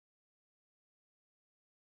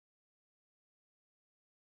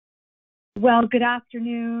Well, good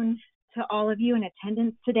afternoon to all of you in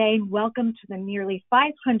attendance today. Welcome to the nearly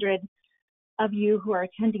 500 of you who are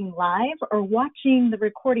attending live or watching the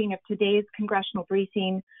recording of today's congressional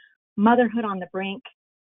briefing, Motherhood on the Brink,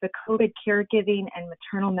 the COVID Caregiving and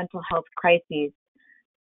Maternal Mental Health Crises.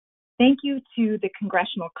 Thank you to the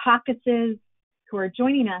Congressional Caucuses who are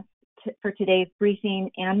joining us for today's briefing,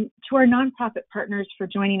 and to our nonprofit partners for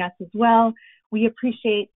joining us as well. We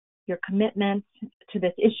appreciate your commitment to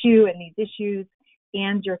this issue and these issues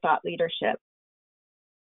and your thought leadership.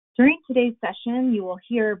 During today's session, you will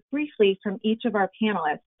hear briefly from each of our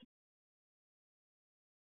panelists.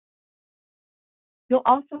 You'll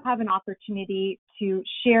also have an opportunity to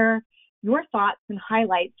share your thoughts and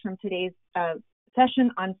highlights from today's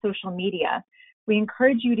session on social media. We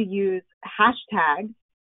encourage you to use hashtag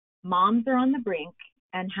Moms Are on the Brink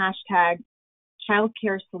and hashtag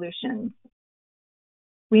Childcare Solutions.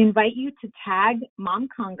 We invite you to tag Mom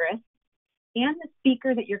Congress and the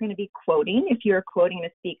speaker that you're going to be quoting, if you're quoting a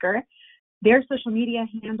speaker. Their social media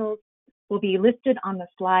handles will be listed on the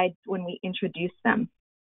slides when we introduce them.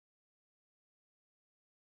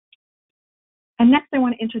 And next, I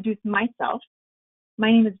want to introduce myself. My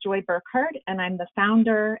name is Joy Burkhardt, and I'm the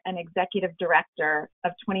founder and executive director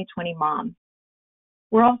of 2020 Mom.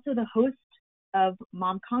 We're also the host of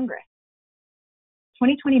Mom Congress.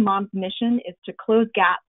 2020 Mom's mission is to close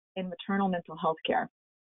gaps in maternal mental health care.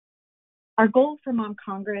 Our goal for Mom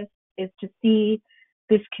Congress is to see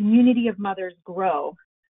this community of mothers grow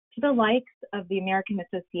to the likes of the American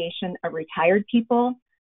Association of Retired People,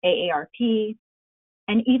 AARP,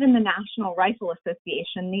 and even the National Rifle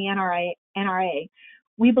Association, the NRA.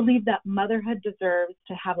 We believe that motherhood deserves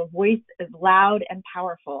to have a voice as loud and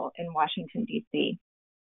powerful in Washington, D.C.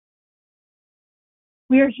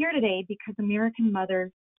 We are here today because American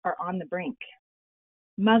mothers are on the brink.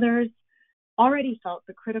 Mothers already felt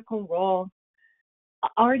their critical role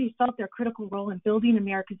in building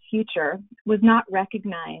America's future was not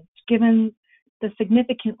recognized, given the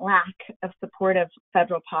significant lack of supportive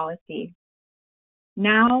federal policy.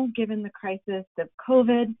 Now, given the crisis of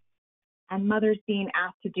COVID and mothers being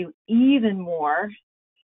asked to do even more,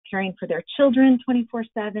 caring for their children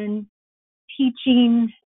 24/7,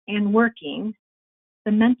 teaching and working,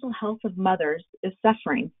 the mental health of mothers is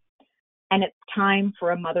suffering, and it's time for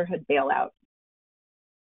a motherhood bailout.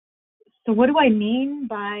 So what do I mean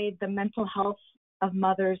by the mental health of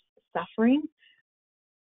mothers suffering?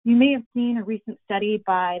 You may have seen a recent study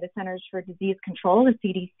by the Centers for Disease Control, the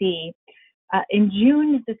CDC. In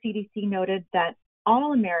June, the CDC noted that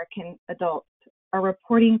all American adults are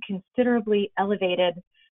reporting considerably elevated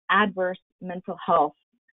adverse mental health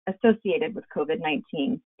associated with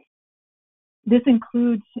COVID-19. This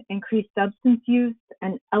includes increased substance use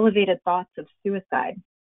and elevated thoughts of suicide.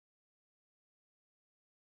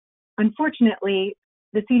 Unfortunately,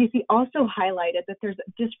 the CDC also highlighted that there's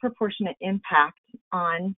a disproportionate impact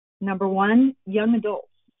on, number one, young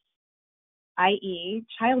adults, i.e.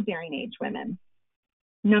 childbearing age women.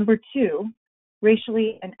 Number two,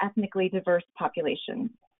 racially and ethnically diverse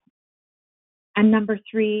populations. And number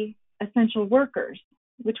three, essential workers,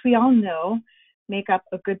 which we all know make up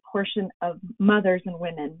a good portion of mothers and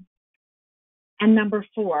women. And number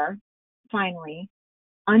four, finally,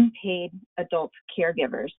 unpaid adult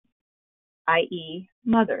caregivers, i.e.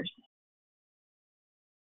 mothers.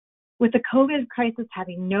 With the COVID crisis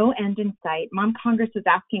having no end in sight, Mom Congress is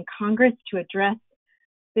asking Congress to address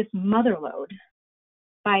this mother load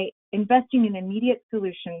by investing in immediate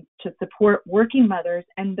solutions to support working mothers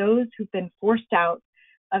and those who've been forced out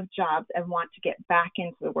of jobs and want to get back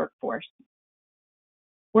into the workforce.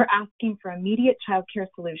 We're asking for immediate childcare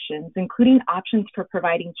solutions, including options for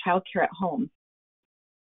providing childcare at home.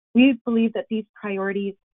 We believe that these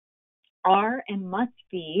priorities are and must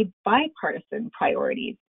be bipartisan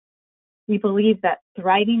priorities. We believe that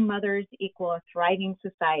thriving mothers equal a thriving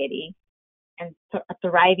society, and a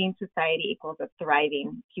thriving society equals a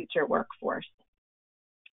thriving future workforce.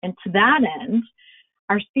 And to that end,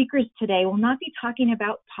 our speakers today will not be talking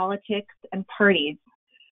about politics and parties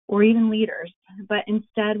or even leaders, but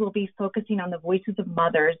instead we'll be focusing on the voices of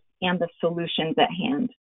mothers and the solutions at hand.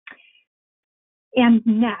 And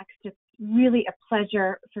next, it's really a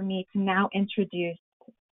pleasure for me to now introduce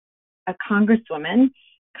a Congresswoman,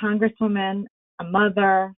 a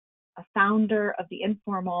mother, a founder of the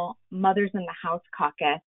informal Mothers in the House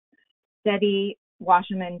Caucus, Debbie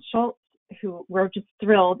Wasserman Schultz, who we're just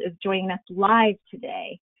thrilled is joining us live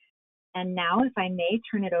today. And now, if I may,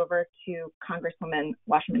 turn it over to Congresswoman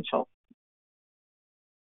Wasserman Schultz.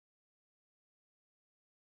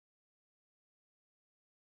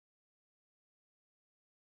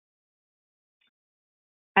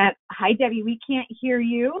 Hi, Debbie. We can't hear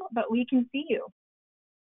you, but we can see you.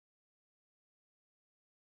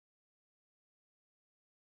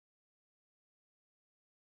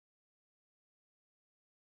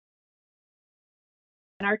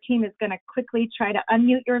 And our team is going to quickly try to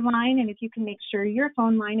unmute your line. And if you can make sure your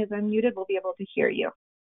phone line is unmuted, we'll be able to hear you.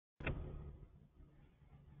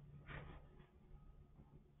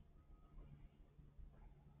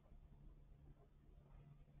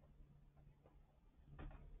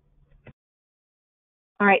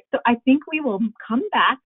 All right, so I think we will come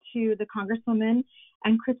back to the Congresswoman.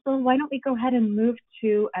 And Crystal, why don't we go ahead and move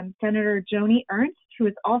to Senator Joni Ernst, who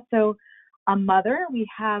is also a mother. We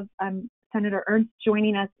have Senator Ernst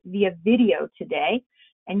joining us via video today,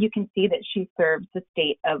 and you can see that she serves the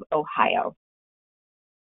state of Ohio.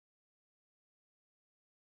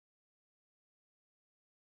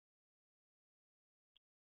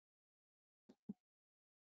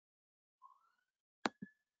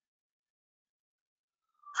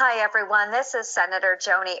 Hi, everyone. This is Senator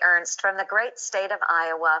Joni Ernst from the great state of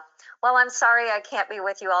Iowa. Well, I'm sorry I can't be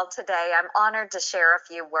with you all today. I'm honored to share a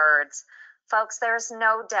few words. Folks, there's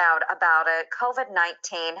no doubt about it.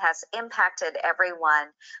 COVID-19 has impacted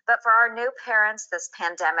everyone, but for our new parents, this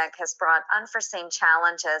pandemic has brought unforeseen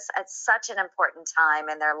challenges at such an important time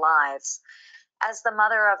in their lives. As the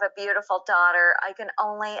mother of a beautiful daughter, I can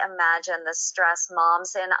only imagine the stress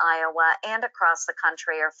moms in Iowa and across the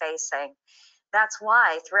country are facing. That's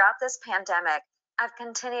why throughout this pandemic, I've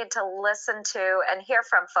continued to listen to and hear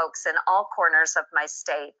from folks in all corners of my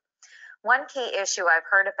state. One key issue I've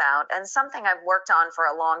heard about, and something I've worked on for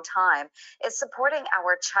a long time, is supporting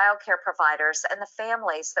our childcare providers and the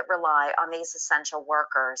families that rely on these essential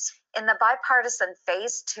workers. In the bipartisan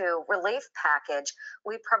Phase 2 relief package,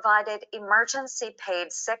 we provided emergency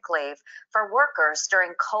paid sick leave for workers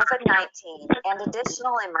during COVID-19 and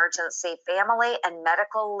additional emergency family and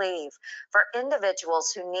medical leave for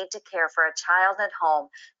individuals who need to care for a child at home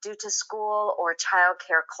due to school or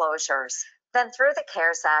childcare closures. Then through the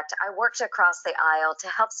CARES Act, I worked across the aisle to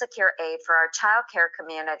help secure aid for our child care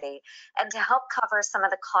community and to help cover some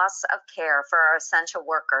of the costs of care for our essential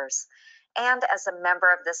workers. And as a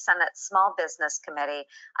member of the Senate Small Business Committee,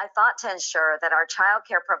 I fought to ensure that our child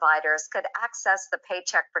care providers could access the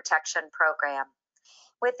Paycheck Protection Program.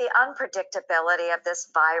 With the unpredictability of this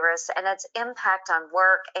virus and its impact on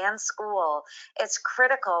work and school, it's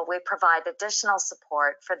critical we provide additional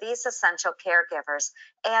support for these essential caregivers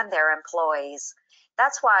and their employees.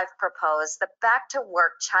 That's why I've proposed the Back to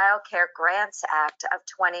Work Child Care Grants Act of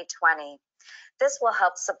 2020. This will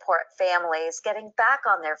help support families getting back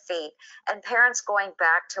on their feet and parents going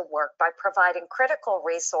back to work by providing critical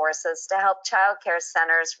resources to help child care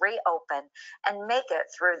centers reopen and make it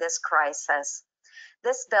through this crisis.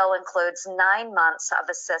 This bill includes 9 months of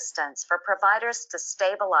assistance for providers to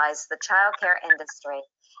stabilize the childcare industry,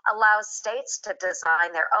 allows states to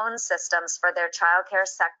design their own systems for their childcare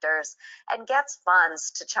sectors, and gets funds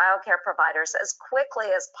to childcare providers as quickly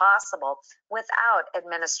as possible without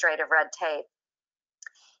administrative red tape.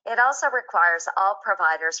 It also requires all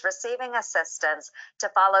providers receiving assistance to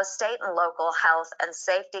follow state and local health and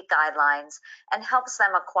safety guidelines and helps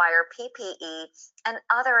them acquire PPE and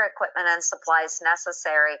other equipment and supplies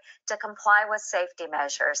necessary to comply with safety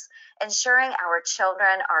measures, ensuring our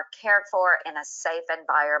children are cared for in a safe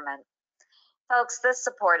environment. Folks, this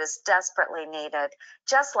support is desperately needed.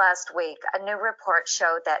 Just last week, a new report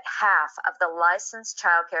showed that half of the licensed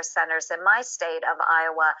childcare centers in my state of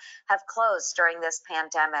Iowa have closed during this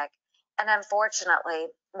pandemic. And unfortunately,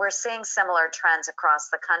 we're seeing similar trends across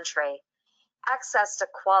the country. Access to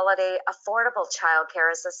quality, affordable childcare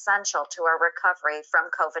is essential to our recovery from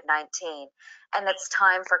COVID-19, and it's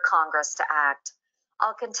time for Congress to act.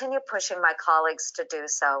 I'll continue pushing my colleagues to do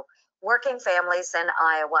so. Working families in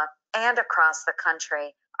Iowa and across the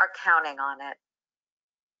country are counting on it.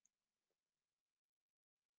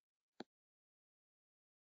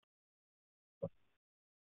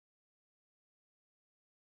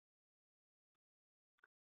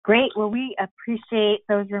 Great. Well, we appreciate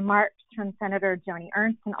those remarks from Senator Joni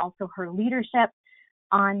Ernst and also her leadership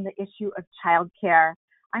on the issue of childcare.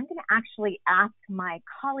 I'm going to actually ask my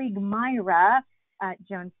colleague Myra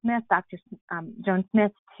Jones-Smith, Dr.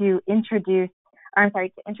 Jones-Smith, to introduce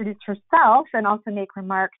herself and also make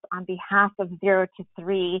remarks on behalf of 0 to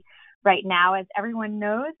 3 right now. As everyone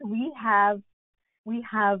knows, mothers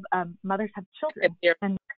have children,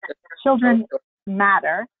 and children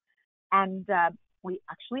matter. And we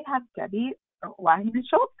actually have Debbie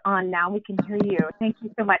Schultz on now. We can hear you. Thank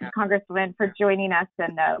you so much, Congresswoman, for joining us.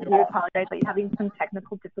 And we apologize that you're having some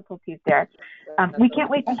technical difficulties there. We can't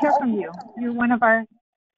wait to hear from you. You're one of our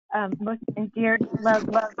most endeared, loved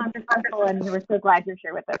Congresswoman, and we're so glad you're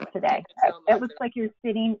here with us today. It looks like you're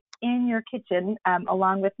sitting in your kitchen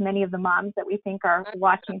along with many of the moms that we think are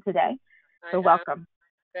watching today. So welcome.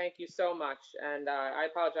 Thank you so much. And I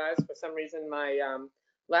apologize. For some reason, my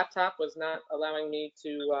laptop was not allowing me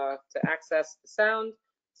to access the sound,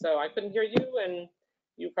 so I couldn't hear you, and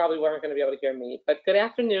you probably weren't going to be able to hear me. But good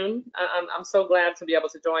afternoon. I'm so glad to be able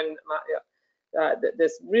to join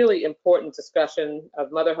this really important discussion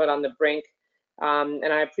of motherhood on the brink,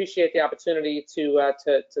 and I appreciate the opportunity to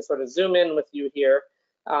sort of zoom in with you here,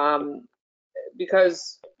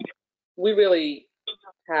 because we really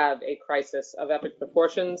have a crisis of epic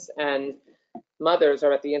proportions, and mothers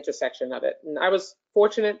are at the intersection of it. And I was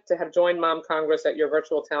fortunate to have joined Mom Congress at your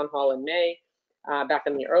virtual town hall in May, back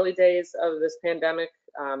in the early days of this pandemic.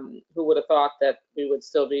 Who would have thought that we would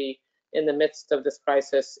still be in the midst of this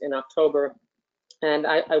crisis in October? And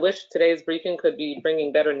I wish today's briefing could be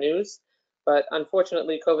bringing better news, but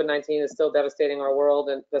unfortunately, COVID-19 is still devastating our world,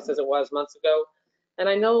 and just as it was months ago. And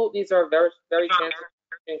I know these are very, very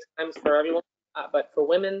challenging times for everyone, but for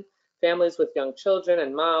women, families with young children,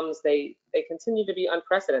 and moms, they continue to be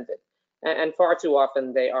unprecedented, and far too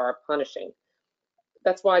often they are punishing.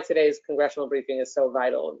 That's why today's congressional briefing is so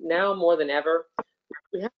vital. Now more than ever,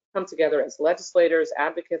 we have to come together as legislators,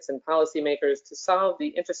 advocates, and policymakers to solve the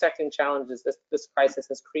intersecting challenges this crisis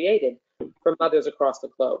has created for mothers across the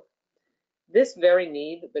globe. This very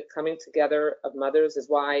need, the coming together of mothers, is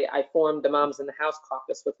why I formed the Moms in the House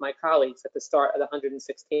Caucus with my colleagues at the start of the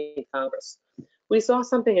 116th Congress. We saw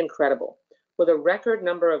something incredible. With a record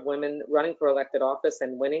number of women running for elected office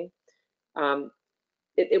and winning,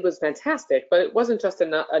 it was fantastic, but it wasn't just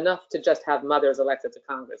enough to just have mothers elected to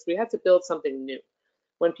Congress. We had to build something new.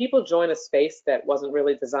 When people join a space that wasn't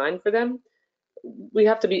really designed for them, we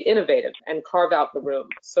have to be innovative and carve out the room.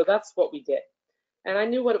 So that's what we did. And I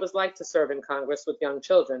knew what it was like to serve in Congress with young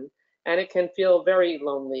children, and it can feel very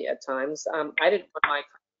lonely at times. I didn't want my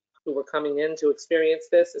colleagues who were coming in to experience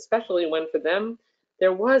this, especially when for them,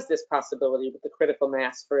 there was this possibility with the critical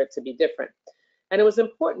mass for it to be different. And it was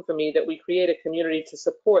important for me that we create a community to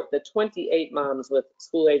support the 28 moms with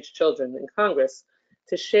school-age children in Congress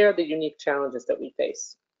to share the unique challenges that we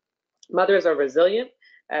face. Mothers are resilient,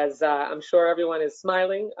 as I'm sure everyone is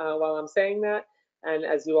smiling while I'm saying that, and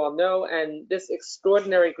as you all know, and this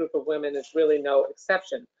extraordinary group of women is really no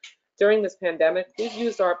exception. During this pandemic, we've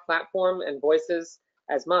used our platform and voices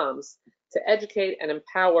as moms to educate and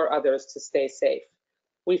empower others to stay safe.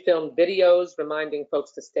 We filmed videos reminding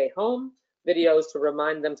folks to stay home, videos to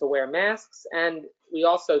remind them to wear masks, and we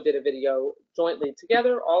also did a video jointly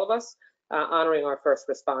together, all of us, honoring our first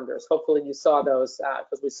responders. Hopefully you saw those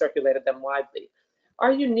because we circulated them widely.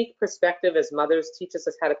 Our unique perspective as mothers teaches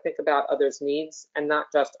us how to think about others' needs and not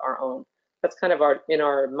just our own. That's kind of in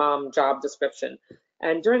our mom job description.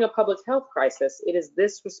 And during a public health crisis, it is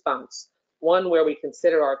this response, one where we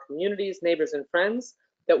consider our communities, neighbors, and friends,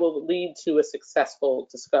 that will lead to a successful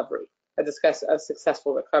a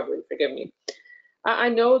successful recovery, forgive me. I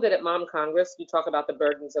know that at Mom Congress, you talk about the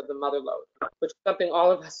burdens of the mother load, which is something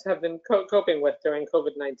all of us have been coping with during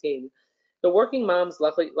COVID-19. The working moms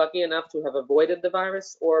lucky enough to have avoided the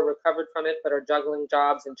virus or recovered from it, but are juggling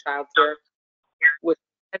jobs and childcare with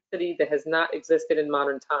intensity that has not existed in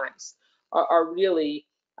modern times, are really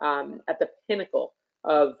at the pinnacle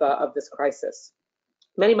of this crisis.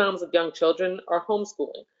 Many moms with young children are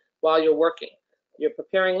homeschooling while you're working. You're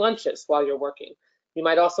preparing lunches while you're working. You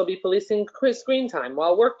might also be policing screen time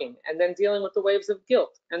while working and then dealing with the waves of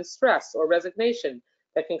guilt and stress or resignation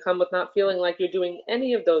that can come with not feeling like you're doing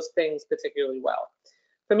any of those things particularly well.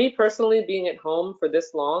 For me personally, being at home for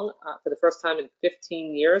this long, for the first time in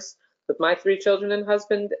 15 years with my 3 children and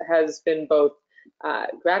husband, has been both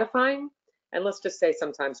gratifying and, let's just say,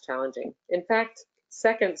 sometimes challenging. In fact,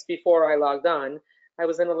 seconds before I logged on, I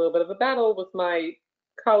was in a little bit of a battle with my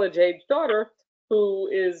college-age daughter, who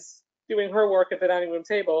is doing her work at the dining room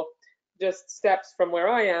table just steps from where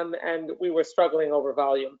I am, and we were struggling over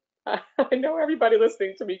volume. I know everybody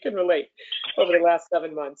listening to me can relate over the last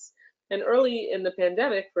 7 months. And early in the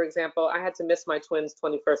pandemic, for example, I had to miss my twins'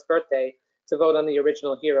 21st birthday to vote on the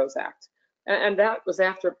original HEROES Act. And that was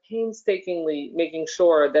after painstakingly making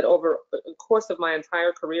sure that over the course of my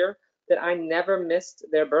entire career that I never missed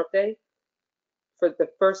their birthday for the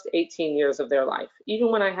first 18 years of their life,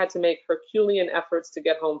 even when I had to make Herculean efforts to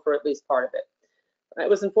get home for at least part of it. It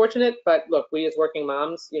was unfortunate, but look, we as working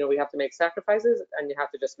moms, we have to make sacrifices, and you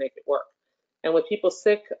have to just make it work. And with people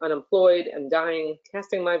sick, unemployed, and dying,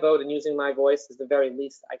 casting my vote and using my voice is the very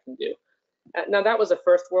least I can do. Now, that was a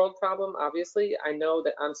first world problem, obviously. I know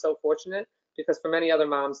that I'm so fortunate because for many other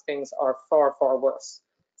moms, things are far, far worse.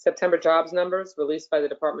 September jobs numbers released by the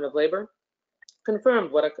Department of Labor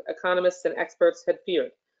confirmed what economists and experts had feared.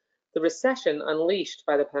 The recession unleashed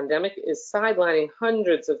by the pandemic is sidelining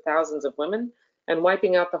hundreds of thousands of women and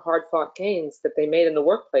wiping out the hard-fought gains that they made in the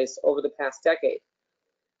workplace over the past decade.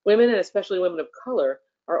 Women, and especially women of color,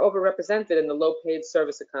 are overrepresented in the low-paid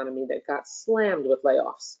service economy that got slammed with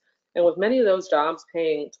layoffs. And with many of those jobs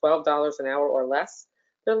paying $12 an hour or less,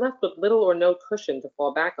 they're left with little or no cushion to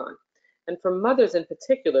fall back on. And for mothers in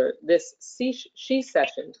particular, this she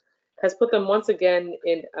session has put them once again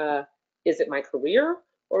in is it my career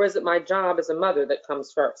or is it my job as a mother that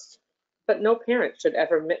comes first? But no parent should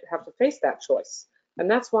ever have to face that choice. And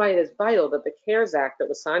that's why it is vital that the CARES Act that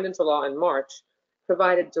was signed into law in March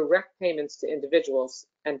provided direct payments to individuals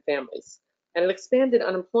and families. And it expanded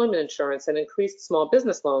unemployment insurance and increased small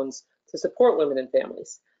business loans to support women and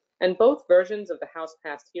families. And both versions of the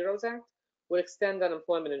House-passed HEROES Act would extend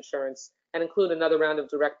unemployment insurance and include another round of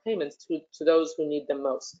direct payments to those who need them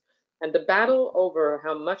most. And the battle over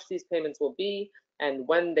how much these payments will be and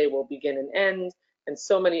when they will begin and end, and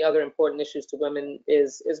so many other important issues to women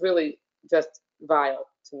is really just vile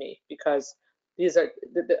to me, because these are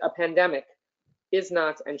a pandemic is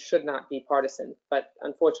not and should not be partisan, but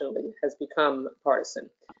unfortunately has become partisan.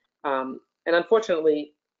 And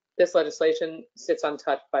unfortunately, this legislation sits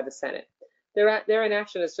untouched by the Senate. Their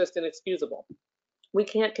inaction is just inexcusable. We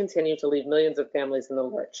can't continue to leave millions of families in the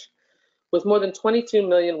lurch. With more than 22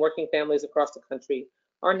 million working families across the country,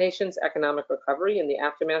 our nation's economic recovery in the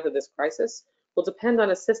aftermath of this crisis will depend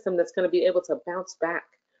on a system that's going to be able to bounce back.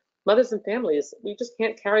 Mothers and families, we just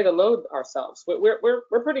can't carry the load ourselves.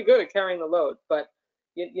 We're pretty good at carrying the load, but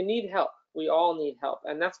you need help. We all need help,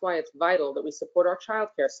 and that's why it's vital that we support our child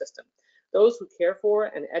care system. Those who care for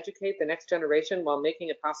and educate the next generation while making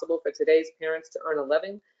it possible for today's parents to earn a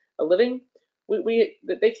living,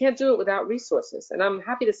 they can't do it without resources. And I'm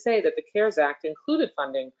happy to say that the CARES Act included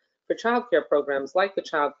funding for child care programs like the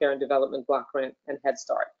Child Care and Development Block Grant and Head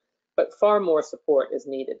Start, but far more support is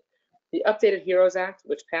needed. The updated HEROES Act,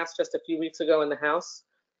 which passed just a few weeks ago in the House,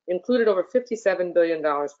 included over $57 billion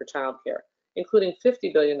for child care, including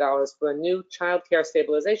 $50 billion for a new child care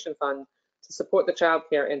stabilization fund to support the child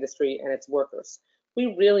care industry and its workers.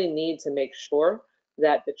 We really need to make sure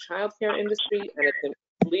that the child care industry and its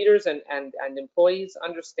leaders and employees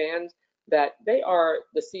understand that they are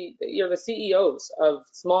the CEOs of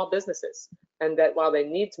small businesses, and that while they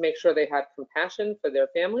need to make sure they have compassion for their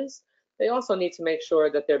families, they also need to make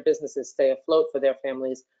sure that their businesses stay afloat for their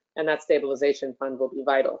families, and that stabilization fund will be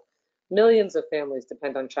vital. Millions of families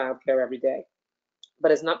depend on childcare every day.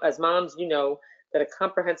 But as moms, you know that a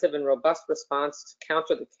comprehensive and robust response to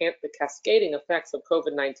counter the cascading effects of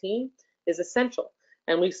COVID-19 is essential,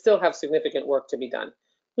 and we still have significant work to be done.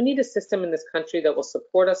 We need a system in this country that will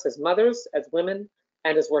support us as mothers, as women,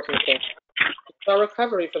 and as working families. Our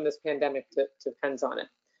recovery from this pandemic depends on it.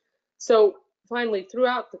 So finally,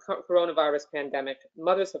 throughout the coronavirus pandemic,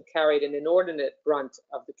 mothers have carried an inordinate brunt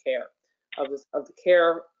of the care,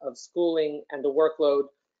 of schooling, and the workload,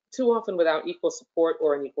 too often without equal support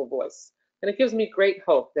or an equal voice. And it gives me great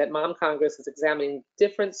hope that Mom Congress is examining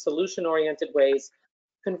different solution-oriented ways to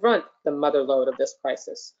confront the mother load of this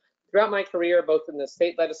crisis. Throughout my career, both in the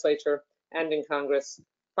state legislature and in Congress,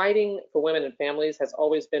 fighting for women and families has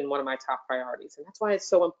always been one of my top priorities. And that's why it's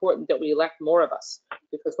so important that we elect more of us.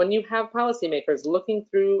 Because when you have policymakers looking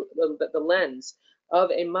through the lens of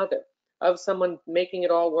a mother, of someone making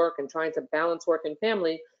it all work and trying to balance work and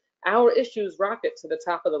family, our issues rocket to the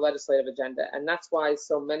top of the legislative agenda. And that's why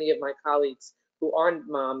so many of my colleagues who aren't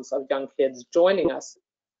moms of young kids joining us in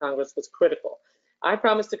Congress was critical. I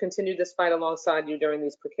promise to continue this fight alongside you during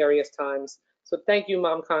these precarious times. So thank you,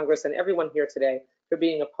 Mom Congress, and everyone here today for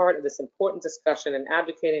being a part of this important discussion and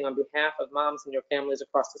advocating on behalf of moms and your families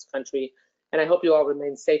across this country. And I hope you all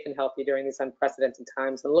remain safe and healthy during these unprecedented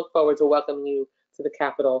times, and look forward to welcoming you to the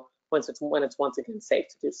Capitol when it's once again safe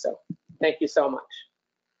to do so. Thank you so much.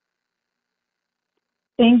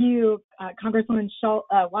 Thank you, Congresswoman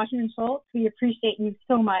Wasserman Schultz. We appreciate you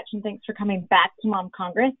so much, and thanks for coming back to Mom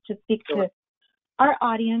Congress to speak to our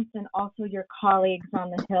audience and also your colleagues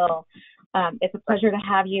on the Hill. It's a pleasure to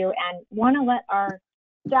have you, and want to let our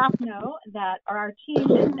staff know that, or our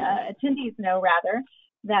team and attendees know rather,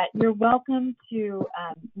 that you're welcome to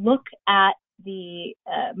look at the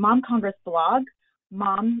Mom Congress blog,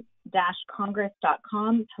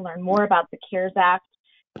 mom-congress.com, to learn more about the CARES Act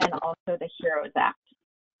and also the HEROES Act.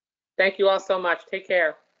 Thank you all so much. Take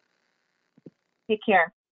care. Take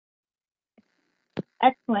care.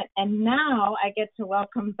 Excellent. And now I get to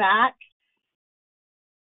welcome back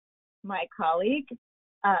my colleague,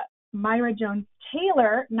 Myra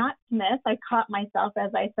Jones-Taylor, not Smith. I caught myself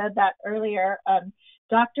as I said that earlier.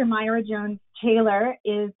 Dr. Myra Jones-Taylor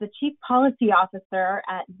is the Chief Policy Officer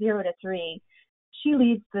at 0 to 3. She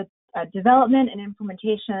leads the development and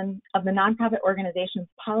implementation of the nonprofit organization's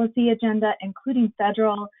policy agenda, including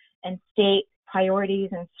federal and state priorities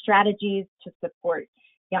and strategies to support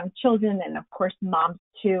young children and, of course, moms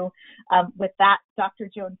too. With that, Dr.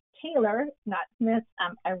 Jones-Taylor, not Smith,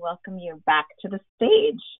 I welcome you back to the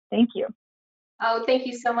stage. Thank you. Oh, thank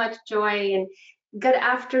you so much, Joy, and good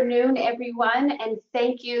afternoon, everyone, and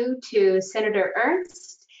thank you to Senator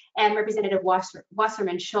Ernst and Representative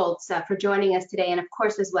Wasserman Schultz for joining us today, and of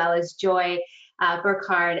course, as well as Joy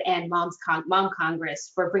Burkhard and Mom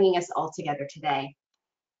Congress for bringing us all together today.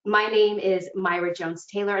 My name is Myra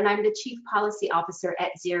Jones-Taylor, and I'm the Chief Policy Officer at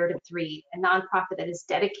 0 to 3, a nonprofit that is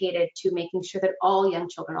dedicated to making sure that all young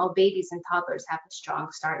children, all babies and toddlers have a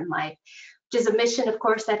strong start in life, which is a mission, of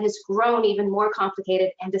course, that has grown even more complicated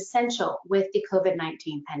and essential with the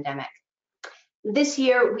COVID-19 pandemic. This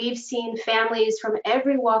year, we've seen families from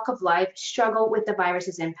every walk of life struggle with the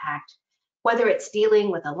virus's impact, whether it's dealing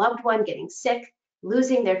with a loved one getting sick,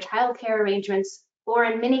 losing their childcare arrangements, or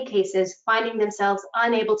in many cases, finding themselves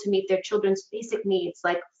unable to meet their children's basic needs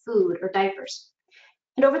like food or diapers.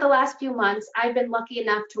 And over the last few months, I've been lucky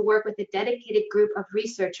enough to work with a dedicated group of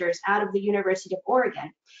researchers out of the University of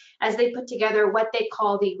Oregon as they put together what they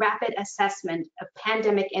call the Rapid Assessment of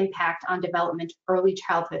Pandemic Impact on Development Early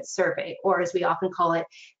Childhood Survey, or as we often call it,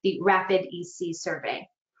 the Rapid EC Survey.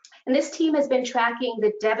 And this team has been tracking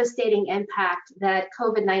the devastating impact that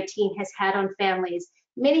COVID-19 has had on families,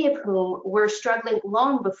 many of whom were struggling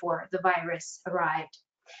long before the virus arrived.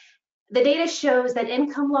 The data shows that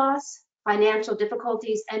income loss, financial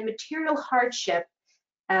difficulties, and material hardship,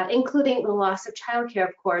 including the loss of childcare,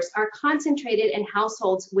 of course, are concentrated in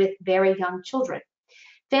households with very young children.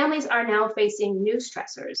 Families are now facing new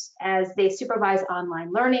stressors as they supervise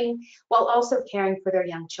online learning while also caring for their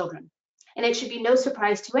young children. And it should be no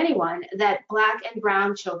surprise to anyone that Black and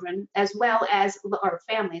Brown children, as well as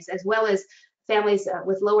families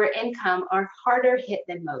with lower income, are harder hit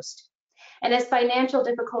than most. And as financial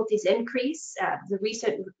difficulties increase, the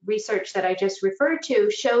recent research that I just referred to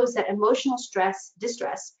shows that emotional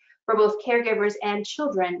distress for both caregivers and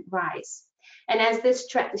children rise. And as this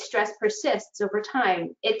stress persists over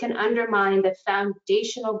time, it can undermine the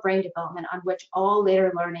foundational brain development on which all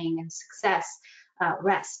later learning and success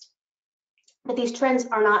rest. But these trends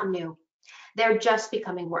are not new. They're just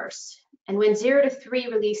becoming worse. And when 0 to 3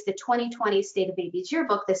 released the 2020 State of Baby's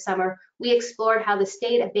Yearbook this summer, we explored how the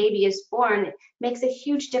state a baby is born makes a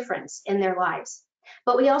huge difference in their lives.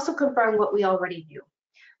 But we also confirmed what we already knew,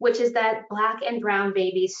 which is that Black and Brown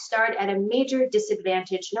babies start at a major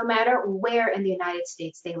disadvantage no matter where in the United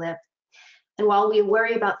States they live. And while we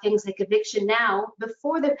worry about things like eviction now,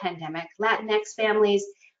 before the pandemic, Latinx families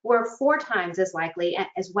were 4 times as likely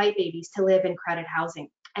as white babies to live in crowded housing,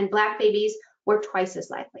 and Black babies were twice as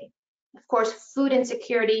likely. Of course, food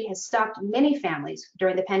insecurity has stalked many families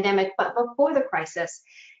during the pandemic, but before the crisis,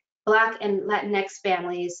 Black and Latinx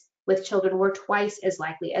families with children were twice as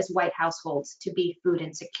likely as white households to be food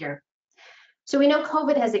insecure. So we know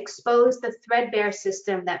COVID has exposed the threadbare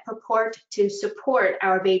system that purport to support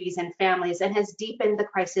our babies and families and has deepened the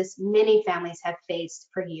crisis many families have faced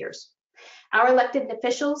for years. Our elected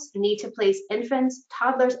officials need to place infants,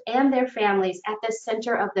 toddlers, and their families at the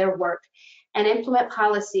center of their work and implement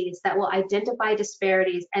policies that will identify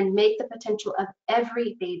disparities and make the potential of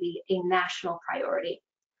every baby a national priority.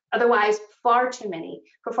 Otherwise, for far too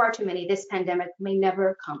many, this pandemic may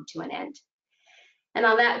never come to an end. And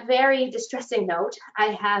on that very distressing note, I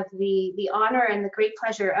have the honor and the great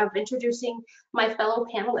pleasure of introducing my fellow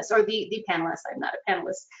panelists, or the panelists. I'm not a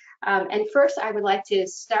panelist. And first, I would like to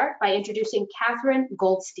start by introducing Catherine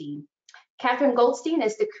Goldstein. Catherine Goldstein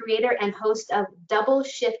is the creator and host of Double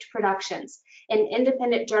Shift Productions, an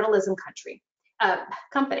independent journalism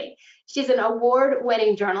company. She's an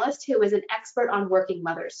award-winning journalist who is an expert on working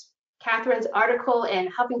mothers. Catherine's article in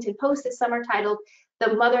Huffington Post this summer titled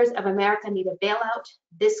 "The Mothers of America Need a Bailout,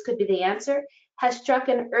 This Could Be the Answer," has struck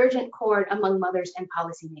an urgent chord among mothers and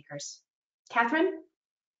policymakers. Catherine?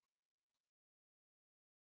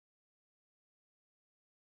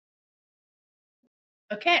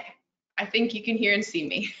 Okay, I think you can hear and see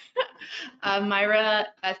me. Myra,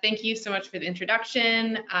 thank you so much for the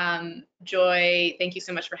introduction. Joy, thank you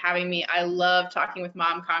so much for having me. I love talking with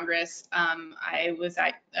Mom Congress. I was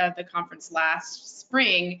at the conference last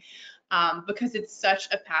spring because it's such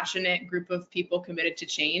a passionate group of people committed to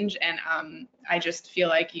change. And I just feel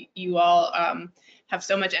like you all have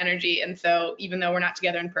so much energy. And so even though we're not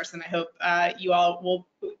together in person, I hope you all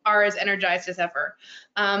are as energized as ever.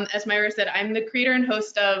 As Myra said, I'm the creator and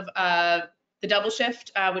host of The Double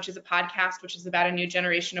Shift, which is a podcast, which is about a new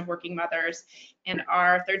generation of working mothers. And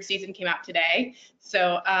our 3rd season came out today.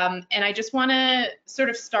 So, and I just want to sort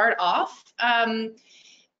of start off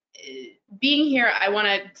being here. I want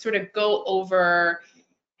to sort of go over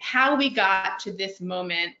how we got to this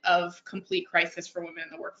moment of complete crisis for women in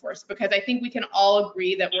the workforce, because I think we can all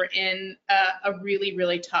agree that we're in a really,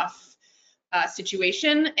 really tough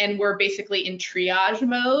situation, and we're basically in triage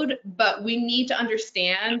mode, but we need to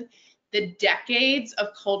understand the decades of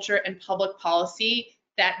culture and public policy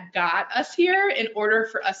that got us here in order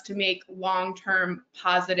for us to make long-term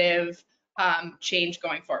positive change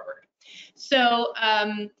going forward. So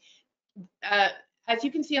as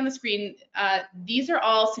you can see on the screen, these are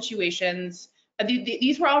all situations,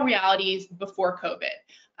 these were all realities before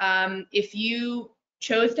COVID. If you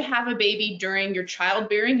chose to have a baby during your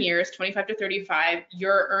childbearing years, 25 to 35,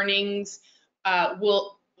 your earnings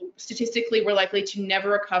statistically were likely to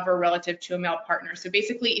never recover relative to a male partner. So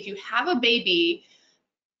basically, if you have a baby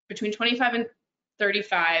between 25 and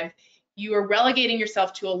 35, you are relegating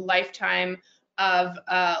yourself to a lifetime of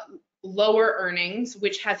lower earnings,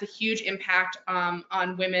 which has a huge impact on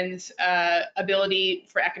women's ability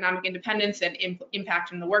for economic independence and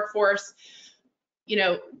impact in the workforce. You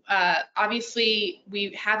know, obviously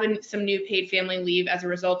we have some new paid family leave as a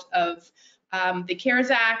result of the CARES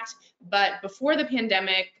Act, but before the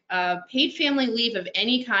pandemic, paid family leave of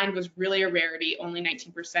any kind was really a rarity. Only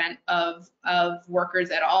 19% of workers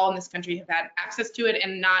at all in this country have had access to it,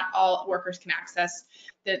 and not all workers can access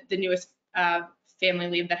the newest family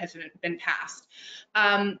leave that has been passed.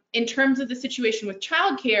 In terms of the situation with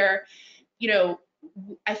childcare, you know,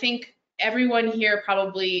 I think everyone here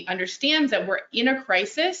probably understands that we're in a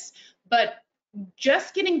crisis, but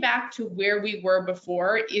just getting back to where we were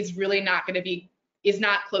before is really not going to be, is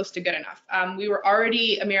not close to good enough.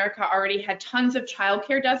 America already had tons of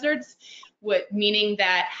childcare deserts, meaning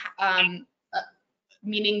that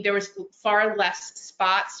meaning there was far less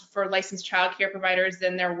spots for licensed childcare providers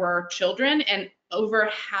than there were children, and over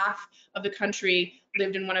half of the country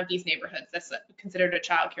lived in one of these neighborhoods that's considered a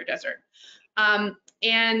childcare desert.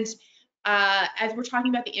 As we're talking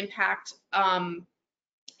about the impact,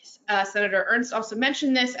 Senator Ernst also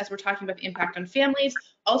mentioned this, as we're talking about the impact on families,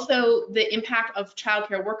 also the impact of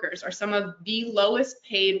childcare workers are some of the lowest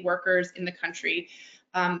paid workers in the country.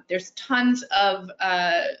 There's tons of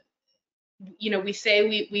you know, we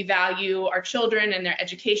say we value our children and their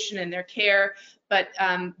education and their care, but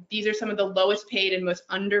these are some of the lowest paid and most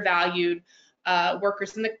undervalued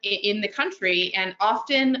workers in the country, and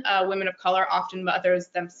often women of color, often mothers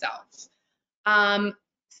themselves. In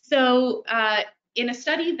a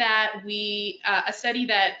study that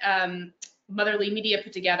Motherly Media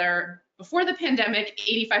put together before the pandemic,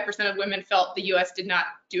 85% of women felt the U.S. did not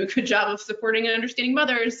do a good job of supporting and understanding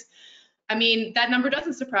mothers. I mean, that number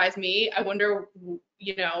doesn't surprise me. I wonder,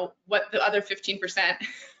 you know, what the other 15%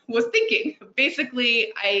 was thinking.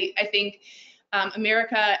 Basically, I think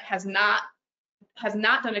America has not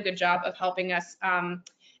done a good job of helping us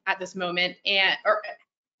at this moment, or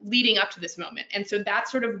leading up to this moment. And so that's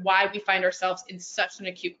sort of why we find ourselves in such an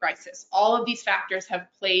acute crisis. All of these factors have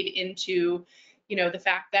played into, you know, the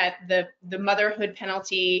fact that the motherhood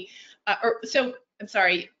penalty, I'm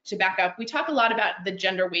sorry, to back up, we talk a lot about the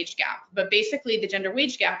gender wage gap, but basically the gender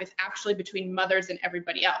wage gap is actually between mothers and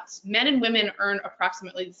everybody else. Men and women earn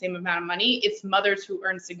approximately the same amount of money. It's mothers who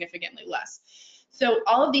earn significantly less. So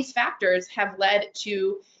all of these factors have led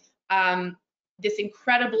to this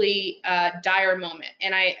incredibly dire moment.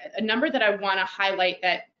 And a number that I want to highlight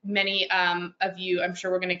that many of you, I'm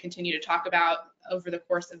sure we're going to continue to talk about over the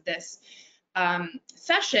course of this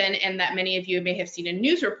session, and that many of you may have seen in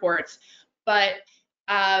news reports, but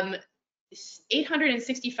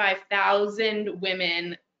 865,000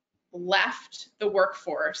 women left the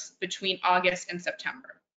workforce between August and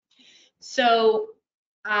September. So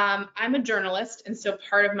I'm a journalist, and so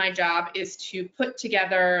part of my job is to put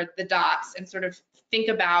together the dots and sort of think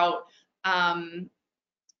about,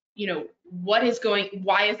 you know, why is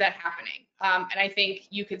that happening? And I think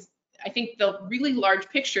the really large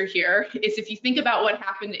picture here is, if you think about what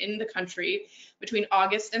happened in the country between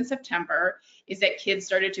August and September, is that kids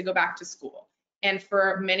started to go back to school. And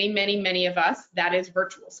for many, many, many of us, that is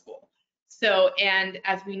virtual school. So, and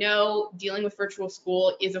as we know, dealing with virtual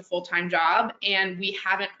school is a full-time job, and we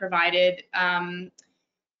haven't provided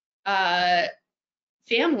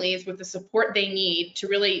families with the support they need to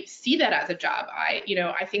really see that as a job. I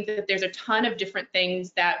think that there's a ton of different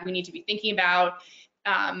things that we need to be thinking about.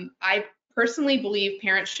 I personally believe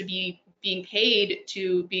parents should be being paid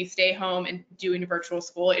to be stay home and doing virtual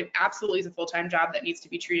school. It absolutely is a full-time job that needs to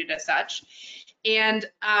be treated as such. And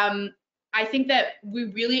I think that we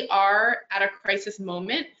really are at a crisis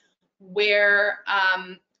moment where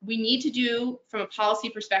we need to do, from a policy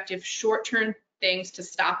perspective, short-term things to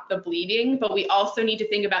stop the bleeding, but we also need to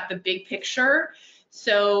think about the big picture.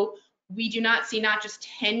 So we do not see not just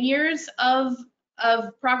 10 years of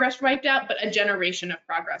progress wiped out, but a generation of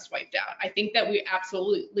progress wiped out. I think that we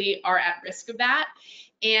absolutely are at risk of that.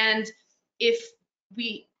 And if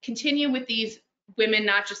we continue with these women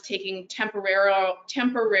not just taking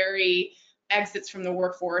temporary exits from the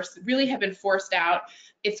workforce, really have been forced out,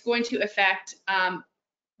 it's going to affect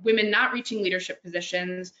women not reaching leadership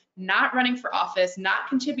positions, not running for office, not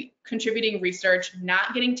contributing research,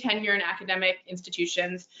 not getting tenure in academic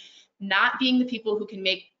institutions, not being the people who can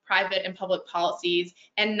make private and public policies,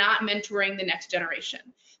 and not mentoring the next generation.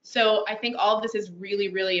 So I think all of this is really,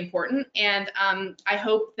 really important. And I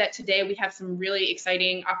hope that today we have some really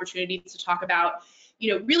exciting opportunities to talk about,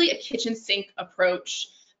 really a kitchen sink approach.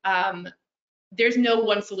 There's no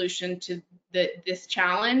one solution to this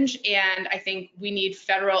challenge, and I think we need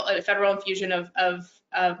a federal infusion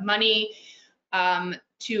of money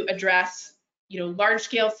to address, large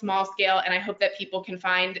scale, small scale, and I hope that people can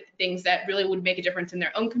find things that really would make a difference in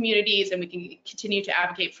their own communities, and we can continue to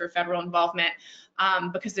advocate for federal involvement,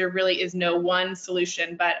 because there really is no one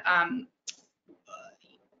solution,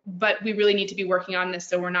 but we really need to be working on this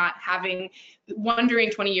so we're not wondering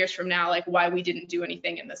 20 years from now, like, why we didn't do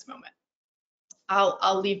anything in this moment.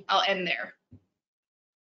 I'll end there.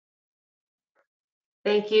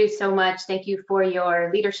 Thank you so much. Thank you for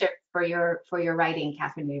your leadership, for your writing,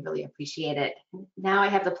 Catherine. We really appreciate it. Now I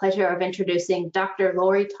have the pleasure of introducing Dr.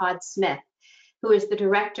 Laurie Todd-Smith, who is the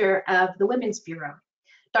director of the Women's Bureau.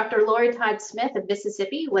 Dr. Laurie Todd-Smith of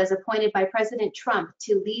Mississippi was appointed by President Trump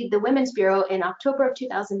to lead the Women's Bureau in October of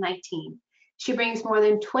 2019. She brings more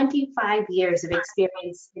than 25 years of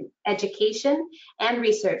experience in education and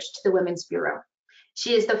research to the Women's Bureau.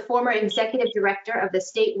 She is the former executive director of the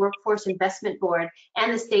State Workforce Investment Board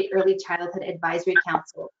and the State Early Childhood Advisory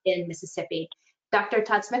Council in Mississippi. Dr.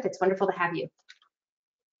 Todd-Smith, it's wonderful to have you.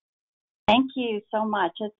 Thank you so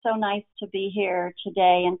much. It's so nice to be here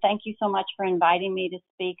today, and thank you so much for inviting me to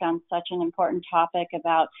speak on such an important topic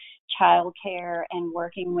about childcare and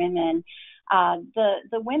working women. The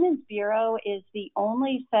Women's Bureau is the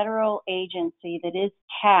only federal agency that is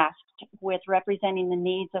tasked with representing the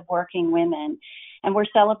needs of working women. And we're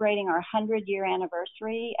celebrating our 100-year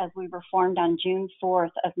anniversary as we were formed on June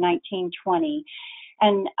 4th of 1920.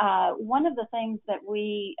 And one of the things that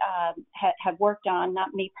we have worked on,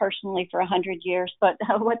 not me personally for 100 years, but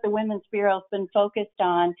what the Women's Bureau has been focused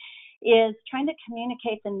on, is trying to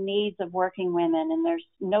communicate the needs of working women. And there's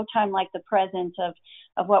no time like the present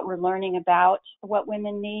of what we're learning about what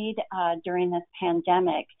women need during this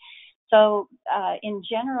pandemic. So in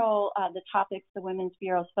general, the topics the Women's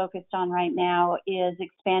Bureau is focused on right now is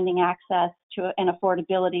expanding access to and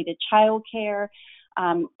affordability to childcare.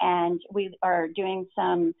 And we are doing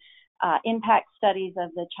some impact studies of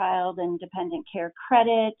the Child and Dependent Care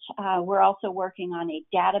Credit. We're also working on a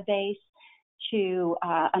database to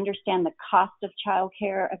understand the cost of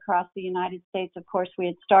childcare across the United States. Of course, we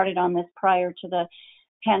had started on this prior to the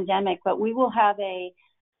pandemic, but we will have a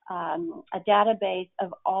database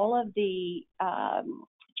of all of the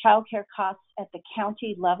childcare costs at the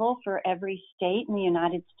county level for every state in the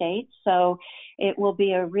United States. So it will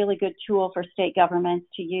be a really good tool for state governments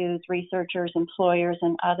to use, researchers, employers,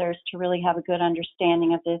 and others to really have a good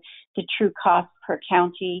understanding of the true costs per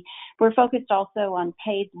county. We're focused also on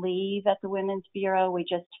paid leave at the Women's Bureau. We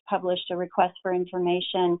just published a request for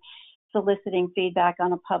information soliciting feedback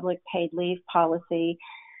on a public paid leave policy.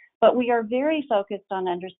 But we are very focused on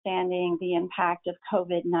understanding the impact of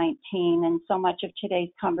COVID-19, and so much of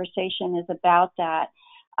today's conversation is about that.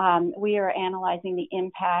 We are analyzing the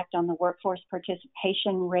impact on the workforce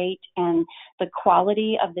participation rate, and the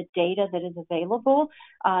quality of the data that is available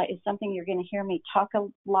is something you're going to hear me talk a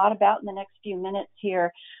lot about in the next few minutes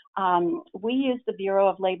here. We use the Bureau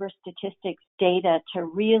of Labor Statistics data to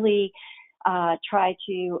really try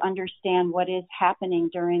to understand what is happening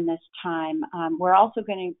during this time. We're also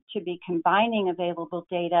going to be combining available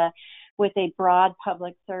data with a broad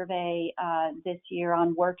public survey this year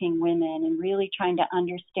on working women, and really trying to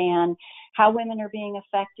understand how women are being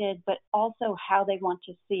affected, but also how they want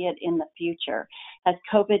to see it in the future. Has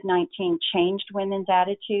COVID-19 changed women's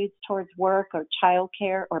attitudes towards work or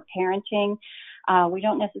childcare or parenting? We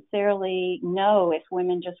don't necessarily know if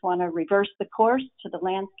women just want to reverse the course to the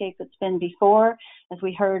landscape that's been before, as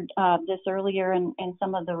we heard this earlier in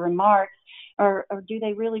some of the remarks, or do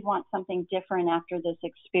they really want something different after this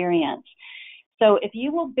experience? So if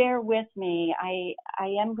you will bear with me, I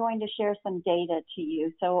am going to share some data to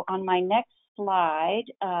you. So on my next slide,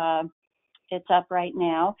 it's up right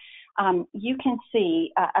now. You can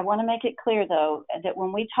see, I want to make it clear though, that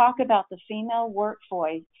when we talk about the female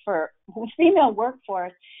workforce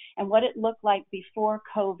and what it looked like before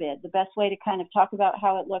COVID, the best way to kind of talk about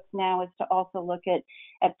how it looks now is to also look at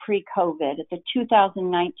pre-COVID, at the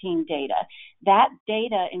 2019 data. That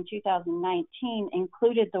data in 2019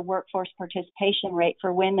 included the workforce participation rate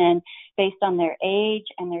for women based on their age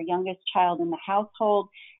and their youngest child in the household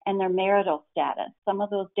and their marital status. Some of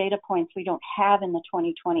those data points we don't have in the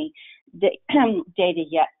 2020 data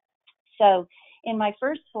yet. So in my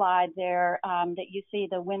first slide there that you see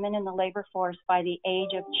the women in the labor force by the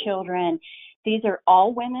age of children, these are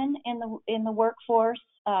all women in the workforce,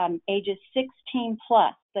 ages 16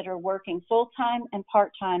 plus that are working full-time and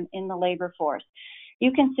part-time in the labor force.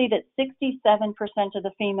 You can see that 67% of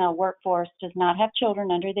the female workforce does not have children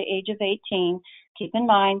under the age of 18. Keep in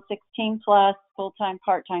mind, 16 plus, full-time,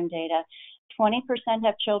 part-time data. 20%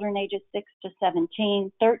 have children ages 6 to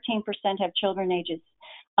 17. 13% have children ages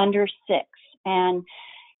under 6. And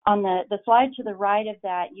on the slide to the right of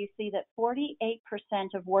that, you see that 48%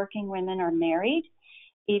 of working women are married,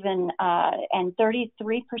 and 33%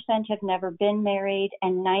 have never been married,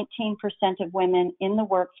 and 19% of women in the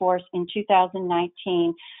workforce in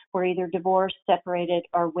 2019 were either divorced, separated,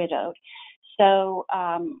 or widowed. So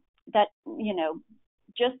that,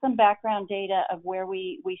 just some background data of where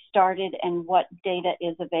we started and what data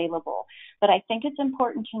is available. But I think it's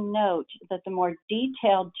important to note that the more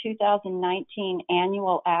detailed 2019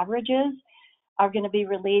 annual averages are going to be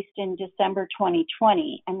released in December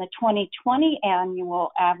 2020, and the 2020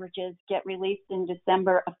 annual averages get released in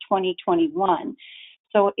December of 2021.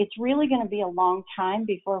 So it's really going to be a long time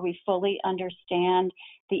before we fully understand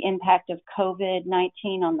the impact of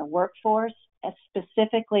COVID-19 on the workforce,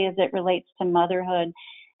 specifically as it relates to motherhood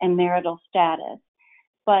and marital status.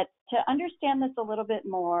 But to understand this a little bit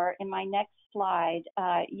more, in my next slide,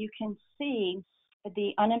 you can see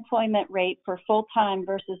the unemployment rate for full-time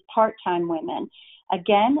versus part-time women.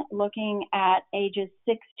 Again, looking at ages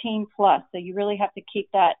 16 plus, so you really have to keep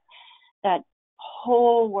that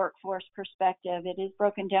whole workforce perspective. It is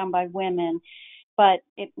broken down by women, but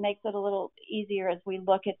it makes it a little easier as we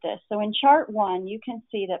look at this. So in chart 1, you can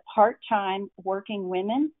see that part-time working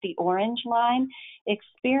women, the orange line,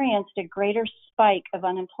 experienced a greater spike of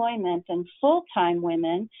unemployment than full-time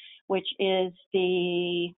women, which is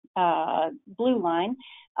the blue line,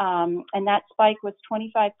 and that spike was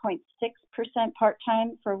 25.6%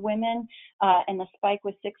 part-time for women, and the spike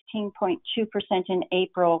was 16.2% in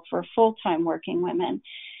April for full-time working women.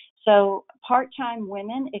 So part-time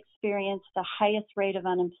women experienced the highest rate of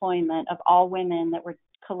unemployment of all women that were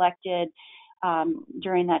collected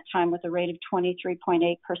during that time, with a rate of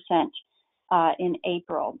 23.8% in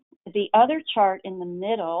April. The other chart in the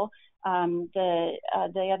middle,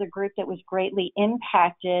 the other group that was greatly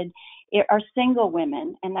impacted are single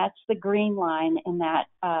women, and that's the green line in that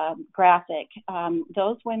graphic.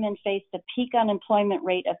 Those women faced a peak unemployment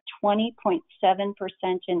rate of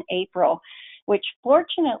 20.7% in April, which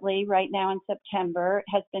fortunately right now in September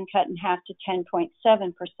has been cut in half to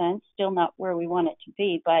 10.7%, still not where we want it to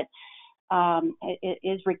be, but it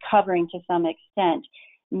is recovering to some extent.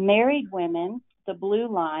 Married women, the blue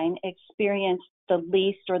line, experienced the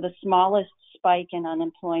least or the smallest spike in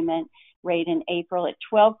unemployment rate in April at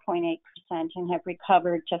 12.8% and have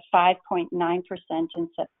recovered to 5.9% in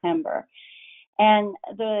September. And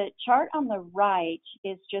the chart on the right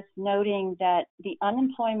is just noting that the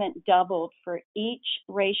unemployment doubled for each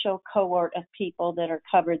racial cohort of people that are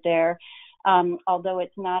covered there, although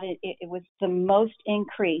it was the most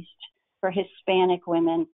increased for Hispanic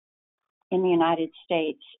women in the United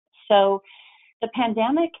States. So the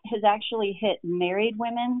pandemic has actually hit married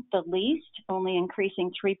women the least, only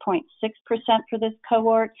increasing 3.6% for this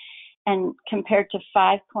cohort, and compared to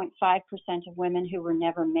 5.5% of women who were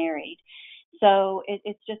never married. So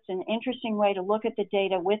it's just an interesting way to look at the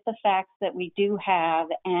data with the facts that we do have,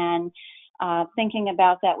 and thinking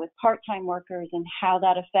about that with part-time workers and how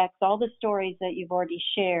that affects all the stories that you've already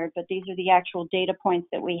shared, but these are the actual data points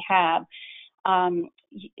that we have.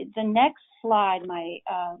 The next slide, my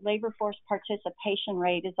labor force participation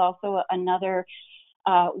rate, is also another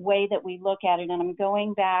way that we look at it, and I'm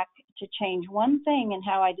going back to change one thing in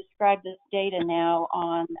how I describe this data now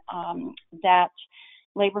on that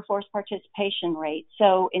labor force participation rate.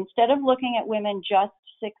 So instead of looking at women just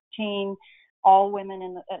 16, all women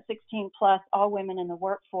in the 16 plus, all women in the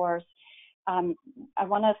workforce, I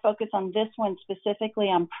want to focus on this one specifically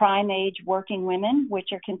on prime age working women, which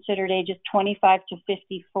are considered ages 25 to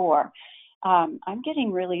 54. I'm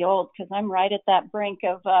getting really old because I'm right at that brink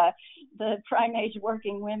of the prime age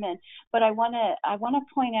working women. But I want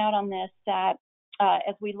to point out on this that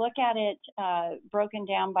as we look at it broken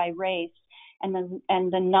down by race, and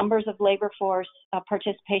the numbers of labor force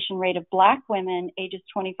participation rate of Black women ages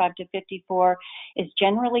 25 to 54 is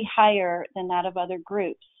generally higher than that of other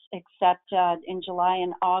groups, except in July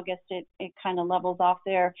and August it kind of levels off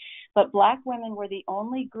there. But Black women were the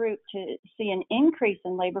only group to see an increase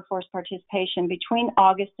in labor force participation between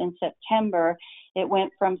August and September. It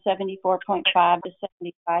went from 74.5 to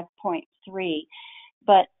 75.3.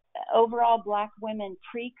 But overall, Black women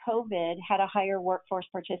pre-COVID had a higher workforce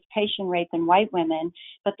participation rate than white women,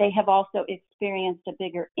 but they have also experienced a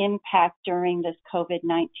bigger impact during this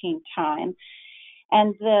COVID-19 time.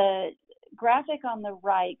 And the graphic on the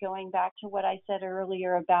right, going back to what I said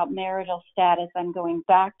earlier about marital status, I'm going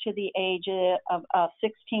back to the age of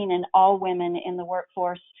 16 and all women in the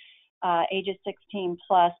workforce, ages 16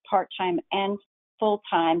 plus, part-time and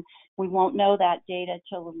full-time. We won't know that data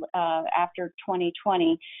till after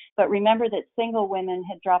 2020. But remember that single women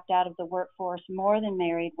had dropped out of the workforce more than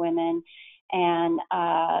married women, and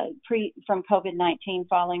from COVID-19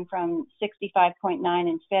 falling from 65.9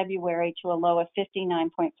 in February to a low of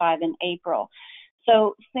 59.5 in April.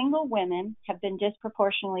 So single women have been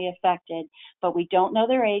disproportionately affected, but we don't know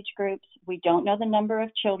their age groups. We don't know the number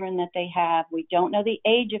of children that they have. We don't know the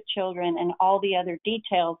age of children and all the other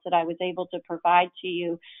details that I was able to provide to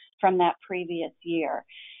you from that previous year.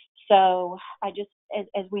 So I just,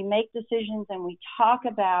 as we make decisions and we talk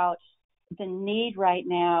about the need right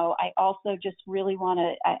now, I also just really want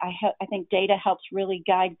to, I think data helps really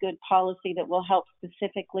guide good policy that will help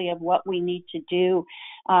specifically of what we need to do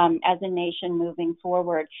as a nation moving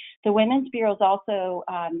forward. The Women's Bureau is also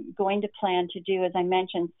going to plan to do, as I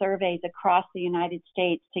mentioned, surveys across the United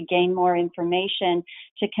States to gain more information,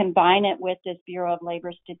 to combine it with this Bureau of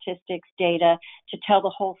Labor Statistics data to tell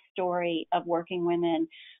the whole story of working women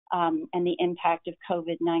and the impact of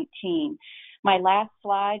COVID-19. My last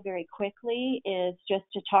slide very quickly is just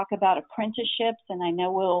to talk about apprenticeships, and I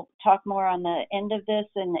know we'll talk more on the end of this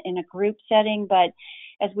in a group setting, but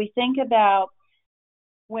as we think about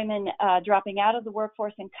women dropping out of the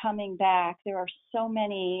workforce and coming back, there are so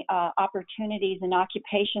many opportunities and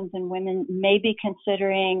occupations, and women may be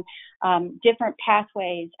considering different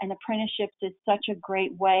pathways, and apprenticeships is such a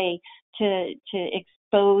great way to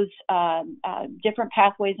expose different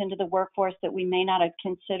pathways into the workforce that we may not have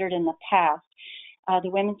considered in the past. The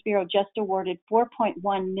Women's Bureau just awarded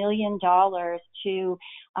 $4.1 million to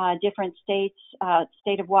different states,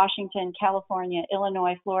 state of Washington, California,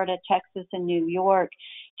 Illinois, Florida, Texas, and New York,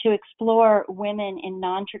 to explore women in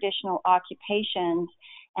non-traditional occupations,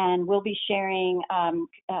 and we'll be sharing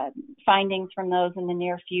findings from those in the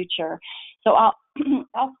near future. So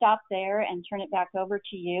I'll stop there and turn it back over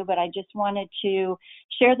to you, but I just wanted to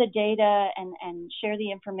share the data and share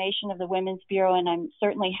the information of the Women's Bureau, and I'm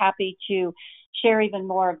certainly happy to share even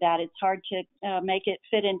more of that. It's hard to make it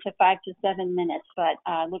fit into 5 to 7 minutes, but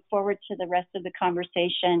look forward to the rest of the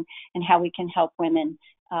conversation and how we can help women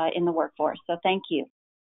in the workforce. So thank you.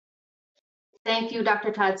 Thank you,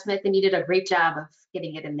 Dr. Todd-Smith, and you did a great job of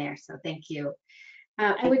getting it in there, so thank you.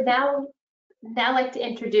 I would now like to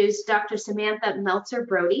introduce Dr. Samantha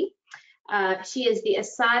Meltzer-Brody. She is the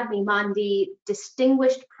Assad Mimandi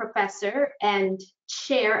Distinguished Professor and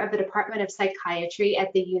Chair of the Department of Psychiatry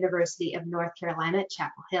at the University of North Carolina at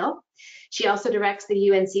Chapel Hill. She also directs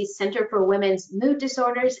the UNC Center for Women's Mood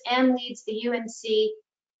Disorders and leads the UNC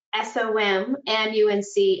SOM and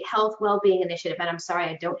UNC Health Wellbeing Initiative. And I'm sorry,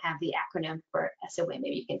 I don't have the acronym for SOM.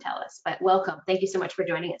 Maybe you can tell us, but welcome. Thank you so much for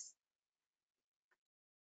joining us.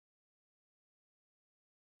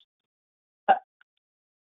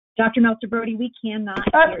 Dr. Meltzer-Brody, we cannot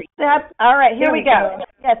hear you. That's all right. Here we go.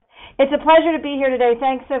 Yes, it's a pleasure to be here today.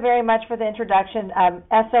 Thanks so very much for the introduction.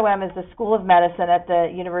 SOM is the School of Medicine at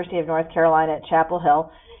the University of North Carolina at Chapel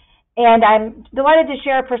Hill. And I'm delighted to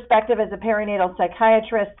share a perspective as a perinatal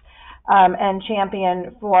psychiatrist and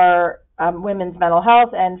champion for women's mental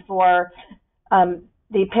health and for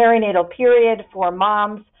the perinatal period for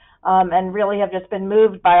moms, and really have just been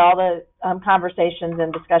moved by all the conversations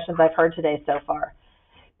and discussions I've heard today so far.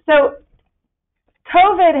 So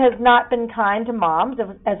COVID has not been kind to moms,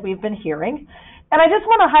 as we've been hearing. And I just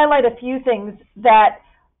want to highlight a few things that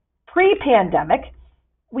pre-pandemic,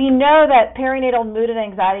 We know that perinatal mood and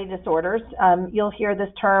anxiety disorders, you'll hear this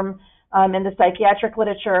term in the psychiatric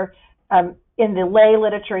literature, in the lay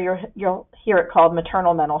literature, you'll hear it called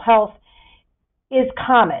maternal mental health, is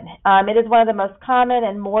common. It is one of the most common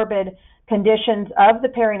and morbid conditions of the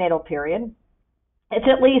perinatal period. It's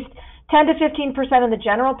at least 10 to 15% in the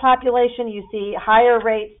general population. You see higher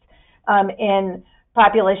rates in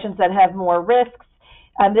populations that have more risks.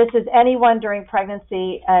 This is anyone during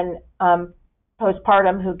pregnancy and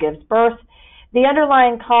postpartum who gives birth. The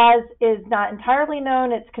underlying cause is not entirely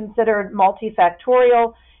known. It's considered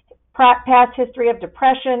multifactorial. Past history of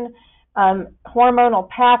depression, hormonal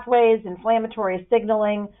pathways, inflammatory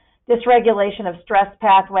signaling, dysregulation of stress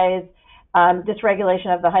pathways,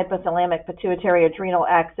 dysregulation of the hypothalamic pituitary adrenal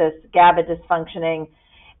axis, GABA dysfunctioning.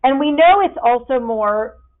 And we know it's also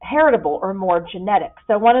more heritable or more genetic.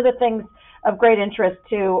 So one of the things of great interest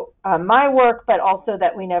to my work, but also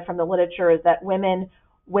that we know from the literature, is that women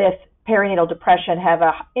with perinatal depression have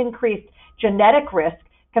an increased genetic risk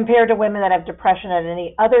compared to women that have depression at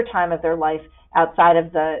any other time of their life outside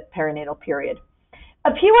of the perinatal period.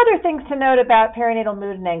 A few other things to note about perinatal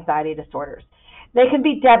mood and anxiety disorders. They can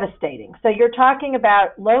be devastating. So you're talking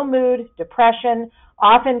about low mood, depression,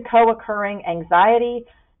 often co-occurring anxiety,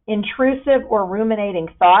 intrusive or ruminating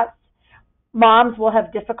thoughts. Moms will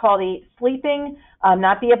have difficulty sleeping,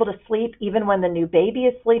 not be able to sleep even when the new baby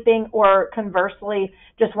is sleeping, or conversely,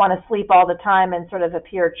 just want to sleep all the time and sort of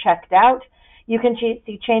appear checked out. You can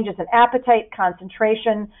see changes in appetite,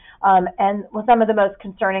 concentration, and some of the most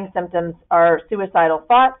concerning symptoms are suicidal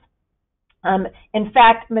thoughts. In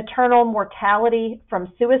fact, maternal mortality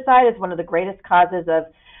from suicide is one of the greatest causes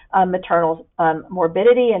of maternal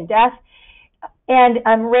morbidity and death,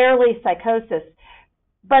 and rarely psychosis.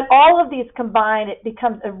 But all of these combined, it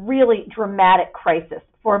becomes a really dramatic crisis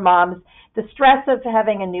for moms. The stress of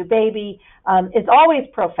having a new baby is always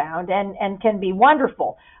profound and can be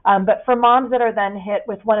wonderful. But for moms that are then hit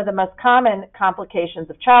with one of the most common complications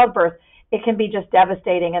of childbirth, it can be just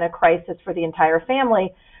devastating and a crisis for the entire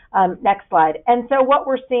family. Next slide. And so what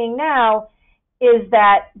we're seeing now is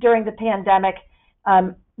that during the pandemic,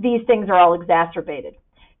 these things are all exacerbated.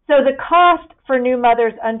 So the cost for new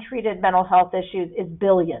mothers' untreated mental health issues is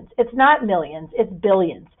billions. It's not millions, it's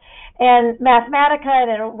billions. And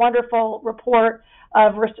Mathematica, in a wonderful report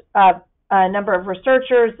of a number of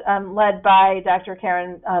researchers led by Dr.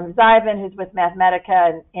 Karen Zivan, who's with Mathematica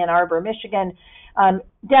in Ann Arbor, Michigan,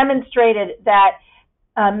 demonstrated that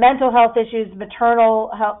mental health issues,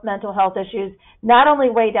 maternal mental health issues, not only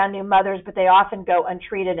weigh down new mothers, but they often go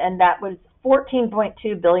untreated, and that was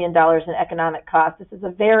 $14.2 billion in economic costs. This is a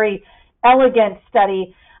very elegant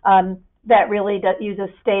study that really uses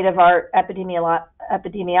state-of-art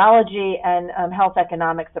epidemiology and health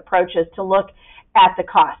economics approaches to look at the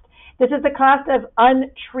cost. This is the cost of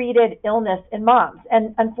untreated illness in moms,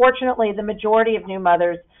 and unfortunately, the majority of new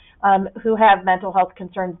mothers who have mental health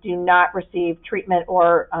concerns do not receive treatment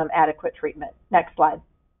or adequate treatment. Next slide.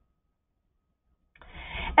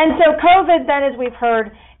 And so COVID, then, as we've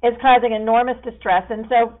heard, is causing enormous distress. And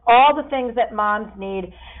so all the things that moms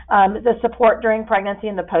need, the support during pregnancy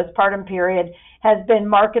and the postpartum period, has been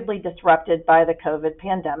markedly disrupted by the COVID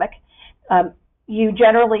pandemic. You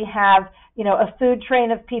generally have, a food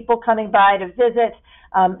train of people coming by to visit,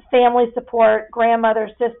 family support,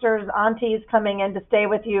 grandmothers, sisters, aunties coming in to stay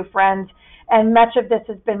with you, friends, and much of this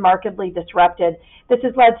has been markedly disrupted. This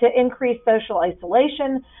has led to increased social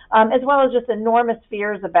isolation, as well as just enormous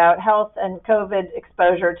fears about health and COVID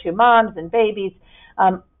exposure to moms and babies.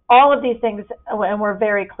 All of these things, and we're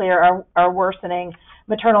very clear, are worsening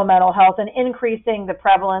maternal mental health and increasing the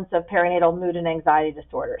prevalence of perinatal mood and anxiety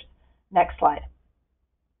disorders. Next slide.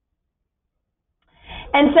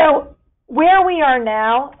 And so where we are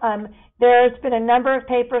now, there's been a number of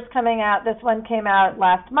papers coming out. This one came out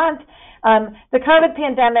last month. The COVID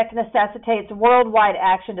pandemic necessitates worldwide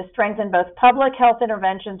action to strengthen both public health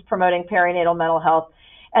interventions promoting perinatal mental health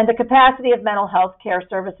and the capacity of mental health care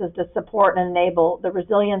services to support and enable the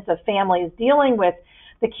resilience of families dealing with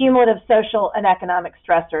the cumulative social and economic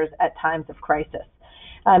stressors at times of crisis.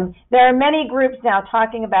 There are many groups now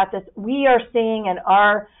talking about this. We are seeing in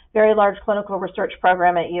our very large clinical research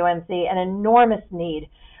program at UNC an enormous need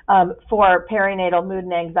for perinatal mood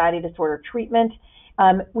and anxiety disorder treatment.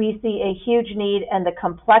 We see a huge need and the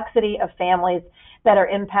complexity of families that are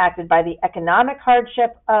impacted by the economic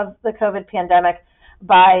hardship of the COVID pandemic,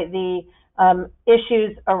 by the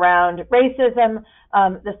issues around racism,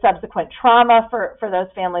 the subsequent trauma for those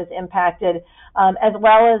families impacted, as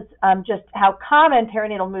well as just how common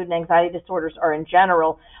perinatal mood and anxiety disorders are in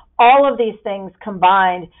general. All of these things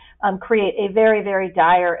combined create a very, very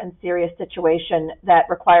dire and serious situation that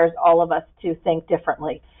requires all of us to think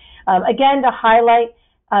differently. Again, to highlight,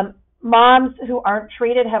 moms who aren't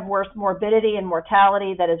treated have worse morbidity and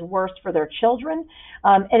mortality that is worse for their children.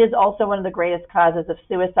 It is also one of the greatest causes of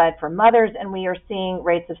suicide for mothers, and we are seeing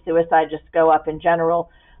rates of suicide just go up in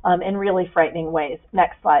general in really frightening ways.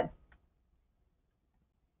 Next slide.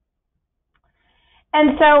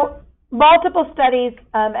 And so multiple studies,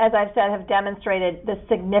 as I've said, have demonstrated the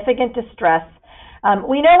significant distress.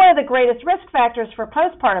 We know one of the greatest risk factors for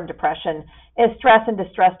postpartum depression is stress and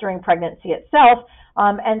distress during pregnancy itself.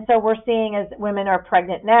 And so we're seeing as women are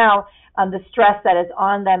pregnant now, the stress that is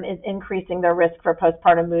on them is increasing their risk for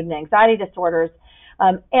postpartum mood and anxiety disorders.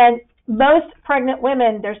 And most pregnant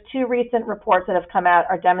women, there's 2 recent reports that have come out,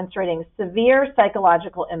 are demonstrating severe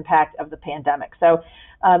psychological impact of the pandemic. So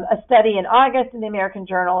a study in August in the American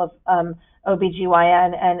Journal of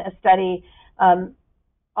OBGYN, and a study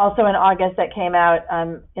also in August that came out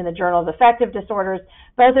in the Journal of Affective Disorders.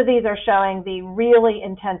 Both of these are showing the really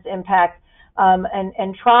intense impact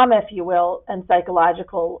and trauma, if you will, and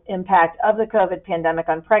psychological impact of the COVID pandemic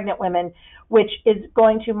on pregnant women, which is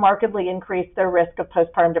going to markedly increase their risk of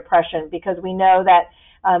postpartum depression, because we know that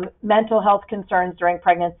mental health concerns during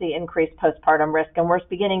pregnancy increase postpartum risk, and we're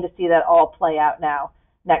beginning to see that all play out now.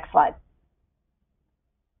 Next slide.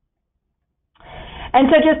 And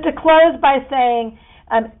so just to close by saying,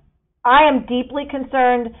 I am deeply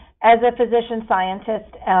concerned as a physician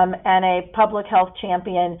scientist and a public health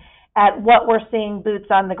champion at what we're seeing boots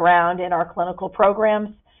on the ground in our clinical programs.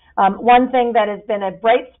 One thing that has been a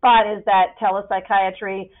bright spot is that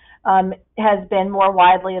telepsychiatry has been more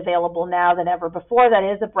widely available now than ever before. That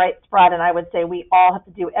is a bright spot, and I would say we all have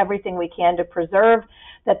to do everything we can to preserve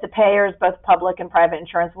that the payers, both public and private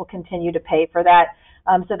insurance, will continue to pay for that,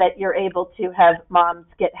 so that you're able to have moms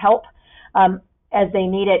get help as they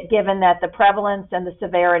need it, given that the prevalence and the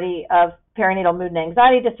severity of perinatal mood and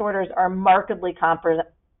anxiety disorders are markedly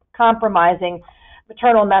compromising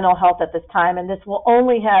maternal mental health at this time, and this will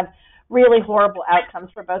only have really horrible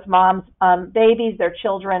outcomes for both moms, babies, their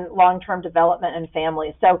children, long-term development, and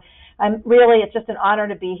families. So it's just an honor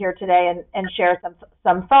to be here today and share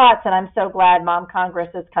some thoughts, and I'm so glad Mom Congress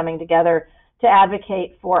is coming together to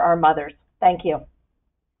advocate for our mothers. Thank you.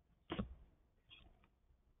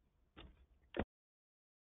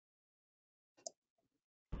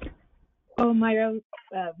 Oh, Myra,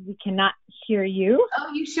 we cannot hear you.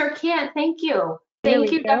 Oh, you sure can. Thank you.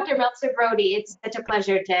 Thank you, Dr. Meltzer-Brody. It's such a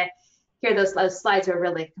pleasure to hear those slides. Are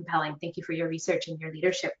really compelling. Thank you for your research and your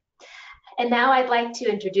leadership. And now I'd like to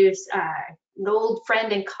introduce an old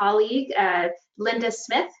friend and colleague, Linda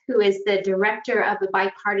Smith, who is the director of the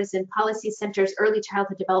Bipartisan Policy Center's Early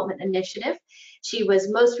Childhood Development Initiative. She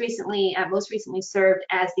was most recently served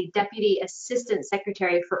as the Deputy Assistant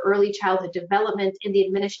Secretary for Early Childhood Development in the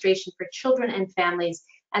Administration for Children and Families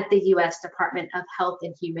at the U.S. Department of Health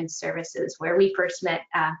and Human Services, where we first met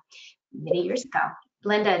many years ago.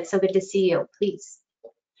 Linda, it's so good to see you. Please.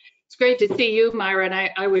 It's great to see you, Myra. And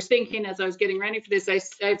I was thinking as I was getting ready for this,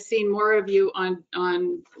 I've seen more of you on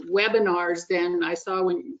webinars than I saw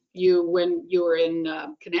when you were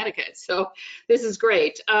in Connecticut. So this is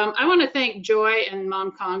great. I want to thank Joy and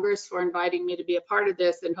Mom Congress for inviting me to be a part of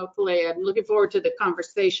this, and hopefully I'm looking forward to the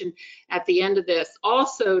conversation at the end of this.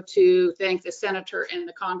 Also to thank the Senator and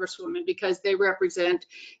the Congresswoman, because they represent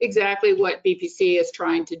exactly what BPC is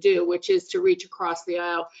trying to do, which is to reach across the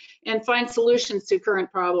aisle and find solutions to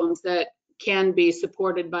current problems that can be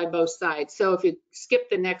supported by both sides. So if you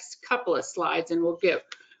skip the next couple of slides, and we'll get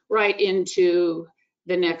right into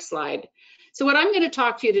the next slide. So what I'm going to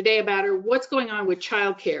talk to you today about are what's going on with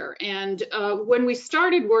childcare. And when we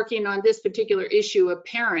started working on this particular issue of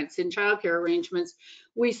parents in childcare arrangements,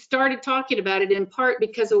 we started talking about it in part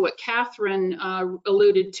because of what Catherine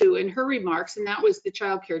alluded to in her remarks, and that was the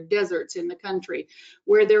childcare deserts in the country,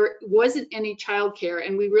 where there wasn't any childcare,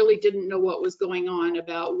 and we really didn't know what was going on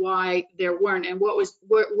about why there weren't, and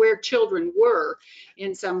where children were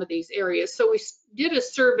in some of these areas. So we did a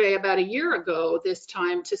survey about a year ago this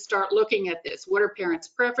time to start looking at this. What are parents'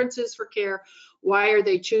 preferences for care? Why are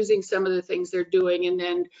they choosing some of the things they're doing? And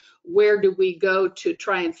then where do we go to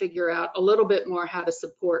try and figure out a little bit more how to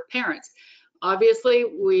support parents? Obviously,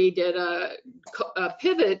 we did a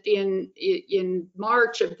pivot in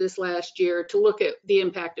March of this last year to look at the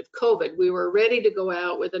impact of COVID. We were ready to go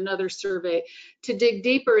out with another survey to dig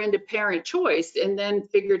deeper into parent choice, and then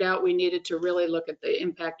figured out we needed to really look at the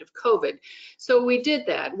impact of COVID. So we did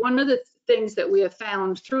that. One of the things that we have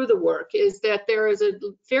found through the work is that there is a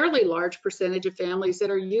fairly large percentage of families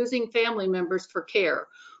that are using family members for care.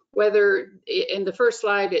 Whether in the first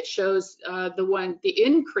slide it shows the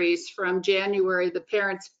increase from January, the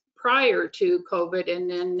parents prior to COVID, and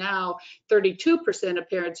then now 32% of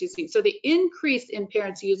parents using. So the increase in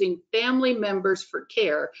parents using family members for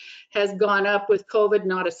care has gone up with COVID,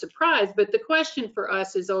 not a surprise, but the question for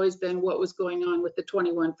us has always been what was going on with the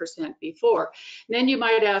 21% before. And then you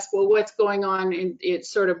might ask, well, what's going on in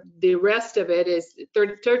it's sort of the rest of it is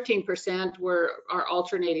 13% are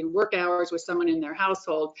alternating work hours with someone in their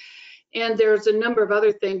household. And there's a number of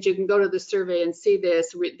other things. You can go to the survey and see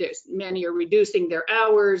this. Many are reducing their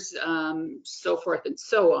hours, so forth and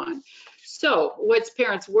so on. So what's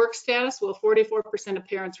parents' work status? Well, 44% of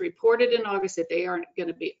parents reported in August that they are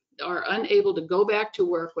unable to go back to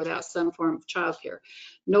work without some form of childcare.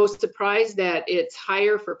 No surprise that it's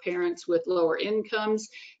higher for parents with lower incomes.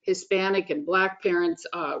 Hispanic and Black parents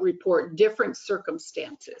report different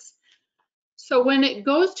circumstances. So when it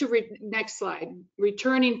goes to next slide,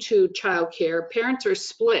 returning to childcare, parents are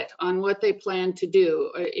split on what they plan to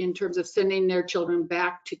do in terms of sending their children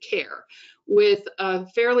back to care, with a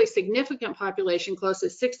fairly significant population, close to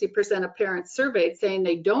 60% of parents surveyed, saying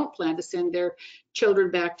they don't plan to send their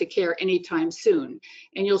children back to care anytime soon.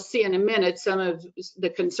 And you'll see in a minute some of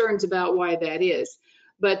the concerns about why that is.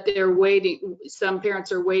 But they're waiting. Some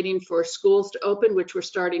parents are waiting for schools to open, which we're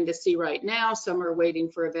starting to see right now. Some are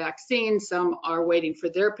waiting for a vaccine. Some are waiting for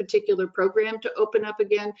their particular program to open up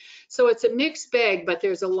again. So it's a mixed bag, but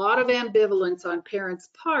there's a lot of ambivalence on parents'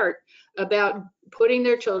 part about putting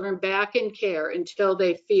their children back in care until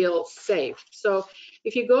they feel safe. So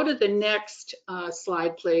if you go to the next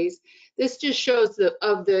slide, please. This just shows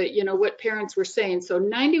what parents were saying. So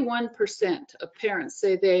 91% of parents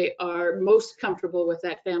say they are most comfortable with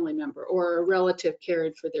that family member or a relative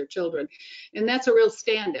caring for their children. And that's a real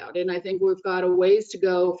standout. And I think we've got a ways to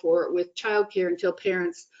go with childcare until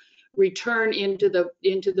parents return into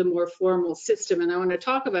the more formal system. And I want to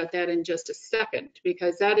talk about that in just a second,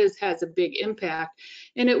 because that has a big impact.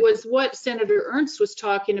 And it was what Senator Ernst was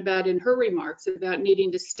talking about in her remarks about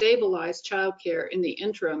needing to stabilize childcare in the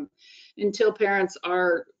interim until parents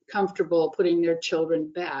are comfortable putting their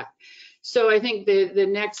children back. So I think the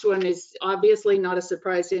next one is obviously not a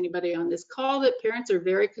surprise to anybody on this call, that parents are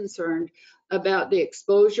very concerned about the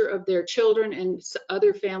exposure of their children and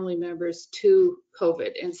other family members to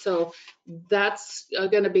COVID. And so that's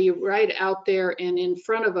going to be right out there and in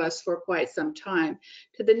front of us for quite some time.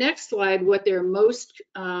 To the next slide, what they're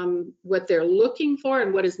looking for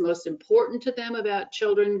and what is most important to them about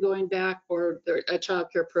children going back or a child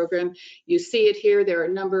care program. You see it here. There are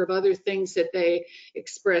a number of other things that they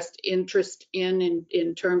expressed interest in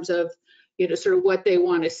terms of sort of what they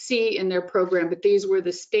want to see in their program, but these were the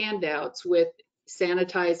standouts with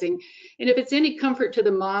sanitizing. And if it's any comfort to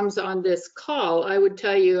the moms on this call, I would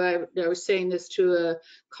tell you, I was saying this to a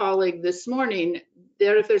colleague this morning,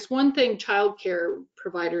 that if there's one thing child care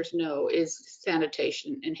providers know is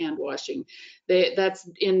sanitation and hand washing. That's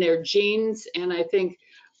in their genes, and I think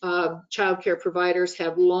child care providers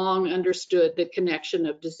have long understood the connection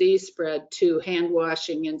of disease spread to hand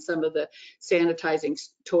washing and some of the sanitizing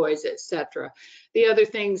toys, etc. The other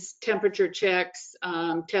things, temperature checks,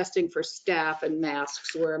 testing for staff, and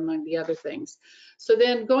masks were among the other things. So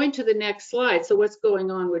then going to the next slide, so what's going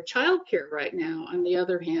on with child care right now, on the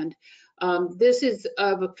other hand, this is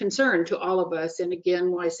of a concern to all of us, and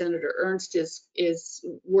again, why Senator Ernst is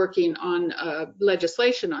working on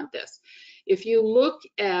legislation on this. If you look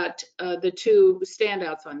at the two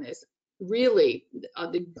standouts on this, really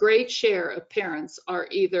the great share of parents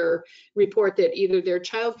report that either their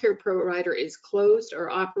child care provider is closed or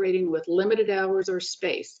operating with limited hours or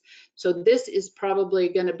space. So this is probably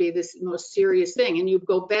going to be this most serious thing. And you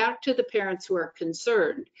go back to the parents who are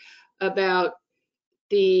concerned about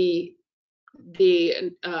the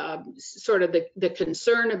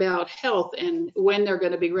concern about health and when they're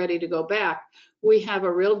going to be ready to go back. We have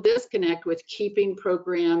a real disconnect with keeping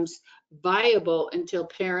programs viable until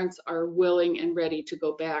parents are willing and ready to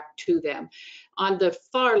go back to them. On the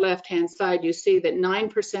far left-hand side, you see that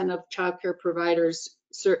 9% of child care providers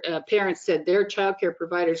parents said their childcare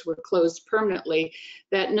providers were closed permanently.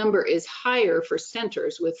 That number is higher for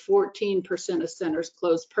centers, with 14% of centers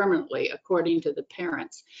closed permanently, according to the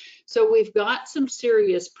parents. So we've got some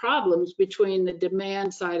serious problems between the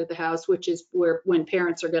demand side of the house, which is when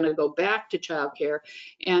parents are going to go back to childcare,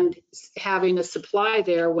 and having a supply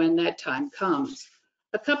there when that time comes.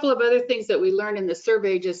 A couple of other things that we learned in the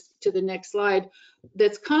survey, just to the next slide,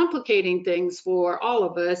 that's complicating things for all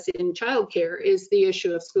of us in childcare is the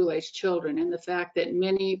issue of school-aged children, and the fact that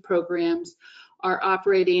many programs are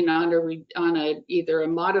operating on either a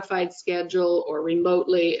modified schedule or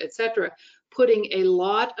remotely, etc., putting a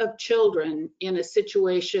lot of children in a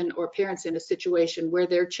situation, or parents in a situation, where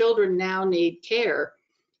their children now need care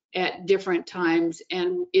at different times,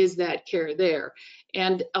 and is that care there?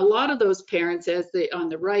 And a lot of those parents, as on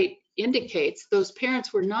the right indicates, those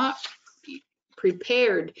parents were not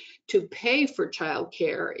prepared to pay for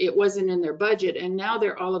childcare. It wasn't in their budget, and now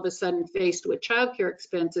they're all of a sudden faced with childcare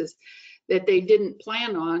expenses that they didn't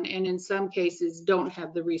plan on, and in some cases don't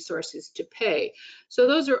have the resources to pay. So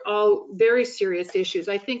those are all very serious issues.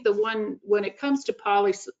 I think the one, when it comes to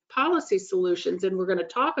policy solutions, and we're going to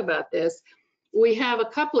talk about this, we have a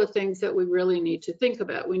couple of things that we really need to think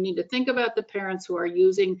about. We need to think about the parents who are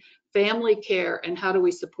using family care and how do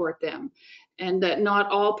we support them. And that not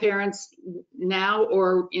all parents now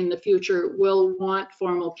or in the future will want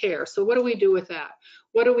formal care. So what do we do with that?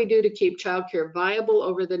 What do we do to keep childcare viable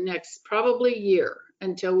over the next probably year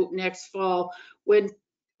until next fall, when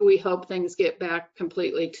we hope things get back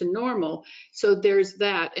completely to normal? So there's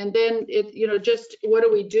that. And then just what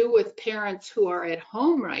do we do with parents who are at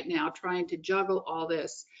home right now trying to juggle all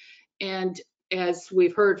this? And as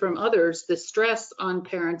we've heard from others, the stress on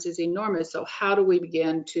parents is enormous. So how do we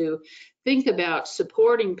begin to think about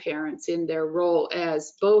supporting parents in their role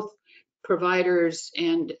as both providers,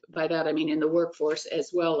 and by that I mean in the workforce,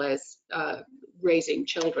 as well as raising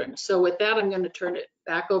children? So with that, I'm going to turn it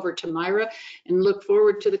back over to Myra and look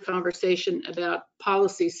forward to the conversation about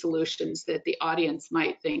policy solutions that the audience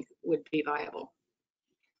might think would be viable.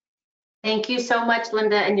 Thank you so much,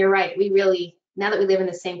 Linda. And you're right, we really, now that we live in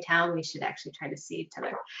the same town, we should actually try to see each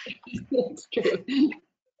other. That's true.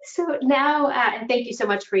 So now, and thank you so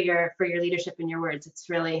much for your leadership and your words. It's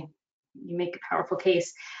really, you make a powerful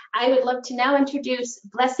case. I would love to now introduce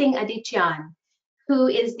Blessing Adityan, who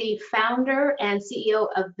is the founder and CEO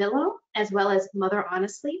of Villo, as well as Mother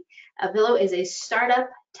Honestly. Villo is a startup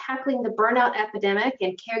tackling the burnout epidemic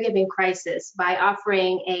and caregiving crisis by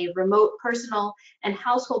offering a remote personal and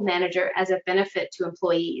household manager as a benefit to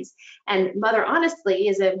employees. And Mother Honestly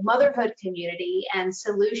is a motherhood community and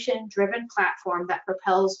solution-driven platform that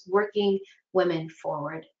propels working women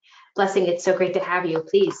forward. Blessing, it's so great to have you.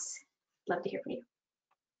 Please, love to hear from you.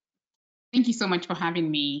 Thank you so much for having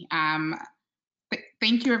me.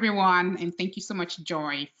 Thank you, everyone, and thank you so much,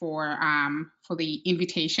 Joy, for the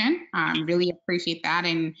invitation. Really appreciate that,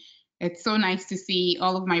 and it's so nice to see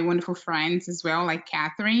all of my wonderful friends as well, like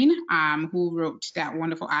Catherine, who wrote that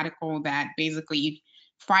wonderful article that basically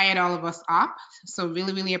fired all of us up. So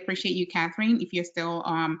really, really appreciate you, Catherine, if you're still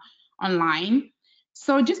online.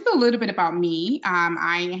 So just a little bit about me.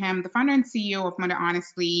 I am the founder and CEO of Mother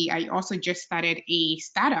Honestly. I also just started a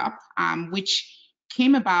startup, which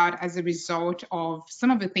came about as a result of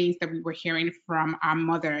some of the things that we were hearing from our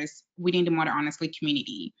mothers within the Mother Honestly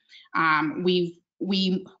community.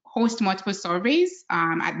 We host multiple surveys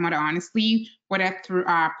at Mother Honestly, whether through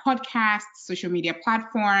our podcasts, social media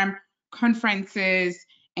platform, conferences,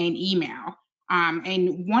 and email.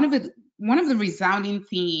 And one of the resounding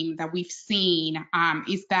themes that we've seen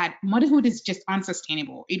is that motherhood is just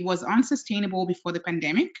unsustainable. It was unsustainable before the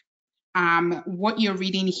pandemic. What you're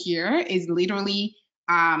reading here is literally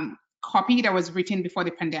copy that was written before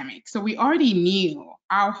the pandemic. So we already knew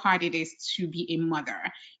how hard it is to be a mother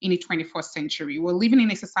in the 21st century. We're living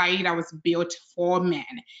in a society that was built for men.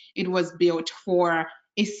 It was built for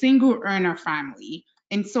a single earner family.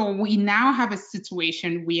 And so we now have a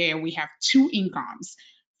situation where we have two incomes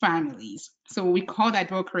families. So we call that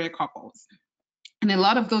dual career couples. And a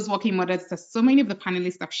lot of those working mothers, as so many of the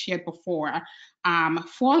panelists have shared before,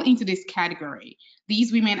 fall into this category.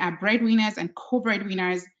 These women are breadwinners and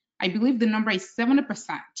co-breadwinners. I believe the number is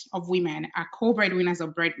 70% of women are co-breadwinners or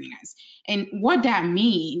breadwinners. And what that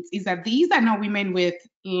means is that these are not women with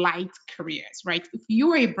light careers, right? If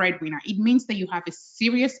you're a breadwinner, it means that you have a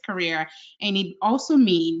serious career. And it also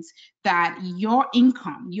means that your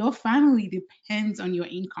income, your family depends on your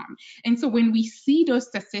income. And so when we see those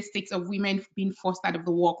statistics of women being forced out of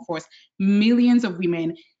the workforce, millions of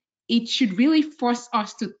women, it should really force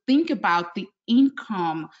us to think about the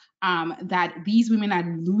income that these women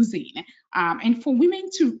are losing, and for women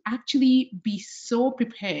to actually be so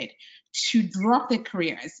prepared to drop their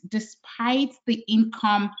careers despite the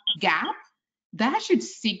income gap. That should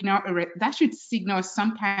signal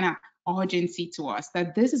some kind of urgency to us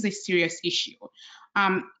that this is a serious issue.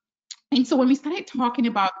 And so when we started talking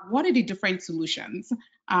about what are the different solutions,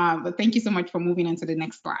 but thank you so much for moving on to the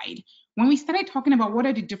next slide. When we started talking about what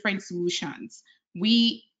are the different solutions,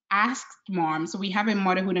 we asked moms. So we have a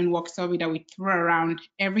motherhood and work survey that we throw around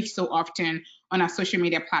every so often on our social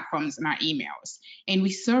media platforms and our emails. And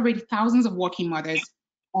we surveyed thousands of working mothers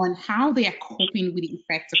on how they are coping with the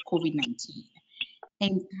effects of COVID-19.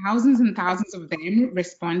 And thousands of them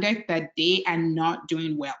responded that they are not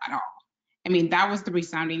doing well at all. I mean, that was the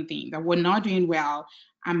resounding theme, that we're not doing well.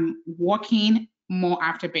 I'm working more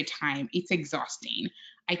after bedtime. It's exhausting.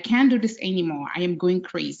 I can't do this anymore. I am going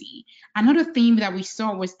crazy. Another theme that we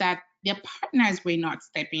saw was that their partners were not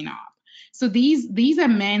stepping up. So these are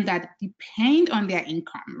men that depend on their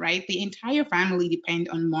income, right? The entire family depend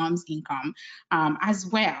on mom's income as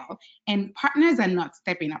well. And partners are not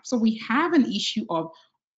stepping up. So we have an issue of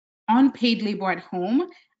unpaid labor at home,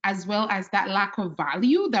 as well as that lack of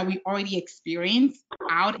value that we already experience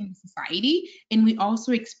out in society. And we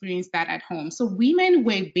also experience that at home. So women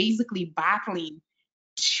were basically battling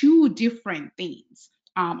two different things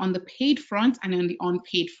on the paid front and on the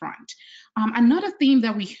unpaid front. Another theme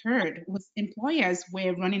that we heard was employers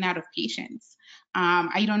were running out of patience.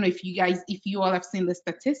 I don't know if you all have seen the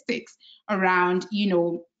statistics around,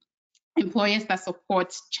 employers that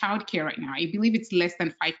support childcare right now. I believe it's less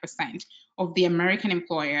than 5% of the American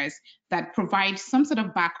employers that provide some sort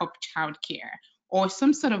of backup childcare or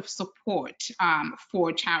some sort of support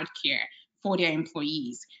for childcare for their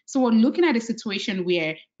employees. So we're looking at a situation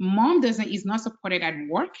where mom is not supported at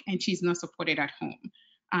work and she's not supported at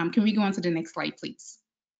home. Can we go on to the next slide, please?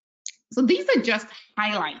 So these are just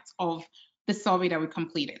highlights of the survey that we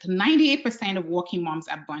completed. 98% of working moms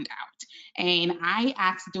are burned out. And I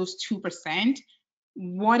asked those 2%,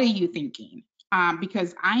 what are you thinking?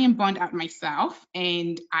 Because I am burned out myself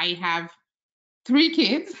and I have 3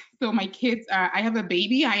 kids. So my kids I have a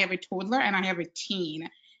baby, I have a toddler, and I have a teen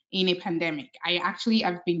in a pandemic.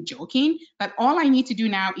 I've been joking that all I need to do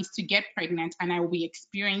now is to get pregnant and I will be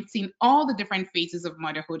experiencing all the different phases of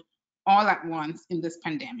motherhood all at once in this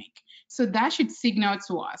pandemic. So that should signal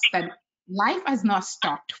to us that life has not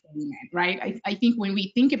stopped for women, right? I think when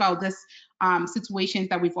we think about this situations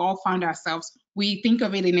that we've all found ourselves, we think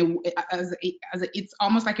of it it's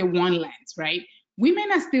almost like a one lens, right?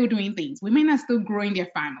 Women are still doing things. Women are still growing their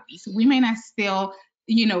families. Women are still,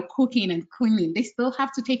 cooking and cleaning. They still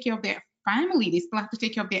have to take care of their family. They still have to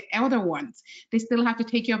take care of their elder ones. They still have to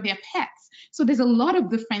take care of their pets. So there's a lot of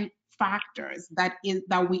different factors that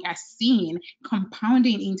we are seeing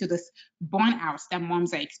compounding into this burnouts that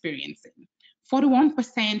moms are experiencing.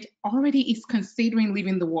 41% already is considering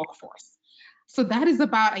leaving the workforce. So that is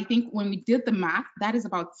about, I think when we did the math, that is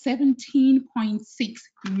about 17.6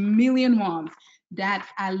 million moms that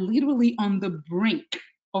are literally on the brink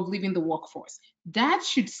of leaving the workforce. That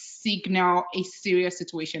should signal a serious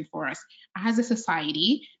situation for us as a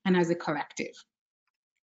society and as a collective.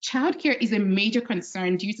 Childcare is a major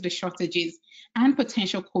concern due to the shortages and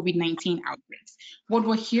potential COVID-19 outbreaks. What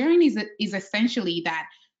we're hearing is essentially that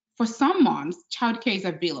for some moms, childcare is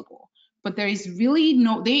available, but there is really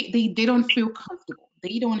they don't feel comfortable.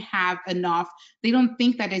 They don't have enough, they don't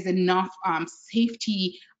think that there's enough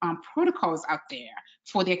safety protocols out there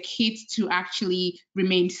for their kids to actually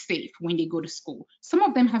remain safe when they go to school. Some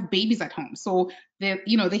of them have babies at home, so their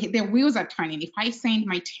wheels are turning. If I send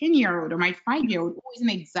my 10-year-old or my 5-year-old who isn't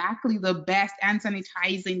exactly the best hand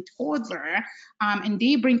sanitizing toddler, and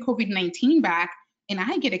they bring COVID-19 back and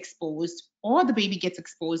I get exposed or the baby gets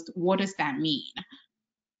exposed, what does that mean?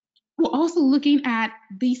 We're also looking at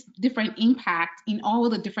these different impacts in all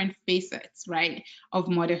the different facets, right, of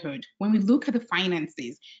motherhood. When we look at the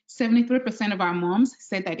finances, 73% of our moms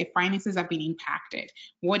said that their finances have been impacted.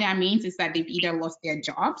 What that means is that they've either lost their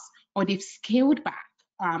jobs or they've scaled back.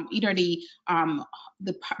 Either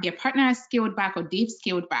their partner has scaled back or they've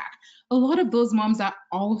scaled back. A lot of those moms are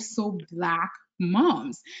also Black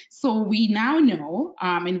moms. So we now know,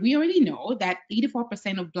 and we already know that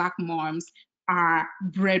 84% of Black moms are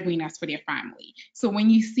breadwinners for their family. So when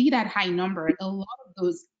you see that high number, a lot of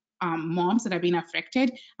those moms that are being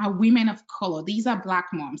affected are women of color. These are Black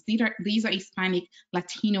moms. These are Hispanic,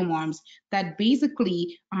 Latino moms that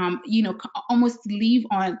basically, almost live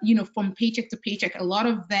on, from paycheck to paycheck. A lot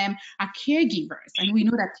of them are caregivers, and we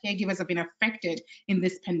know that caregivers have been affected in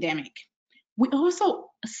this pandemic. We also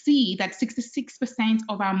see that 66%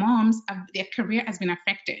 of our moms, their career has been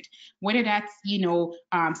affected, whether that's,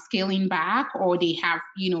 scaling back, or they have,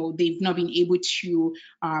 they've not been able to,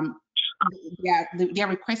 their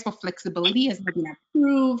request for flexibility has not been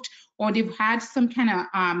approved, or they've had some kind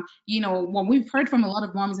of, what we've heard from a lot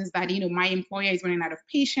of moms is that, my employer is running out of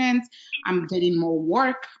patience, I'm getting more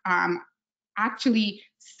work. Actually,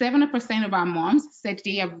 70% of our moms said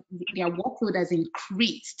their workload has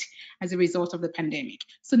increased as a result of the pandemic.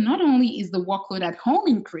 So not only is the workload at home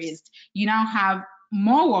increased, you now have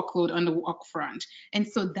more workload on the work front. And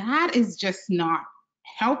so that is just not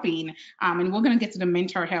helping. And we're going to get to the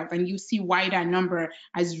mental health, and you see why that number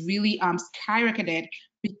has really skyrocketed,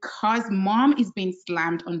 because mom is being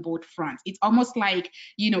slammed on both fronts. It's almost like,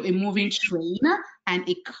 a moving train and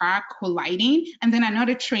a car colliding, and then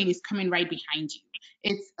another train is coming right behind you.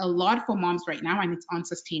 It's a lot for moms right now, and it's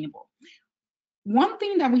unsustainable. One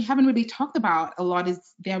thing that we haven't really talked about a lot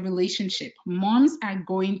is their relationship. Moms are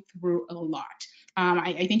going through a lot.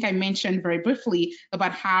 I think I mentioned very briefly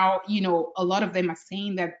about how, a lot of them are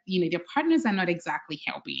saying that, their partners are not exactly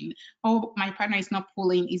helping. Oh, my partner is not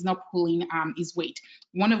pulling his weight.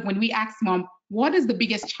 When we asked mom, what is the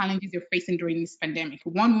biggest challenges you're facing during this pandemic?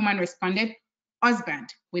 One woman responded,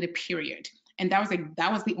 husband with a period. And that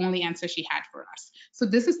was the only answer she had for us. So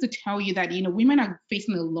this is to tell you that, women are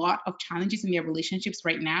facing a lot of challenges in their relationships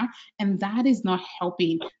right now, and that is not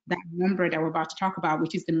helping that number that we're about to talk about,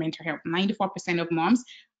 which is the mental health. 94% of moms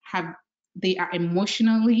they are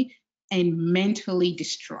emotionally and mentally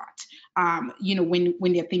distraught.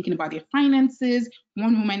 When they're thinking about their finances.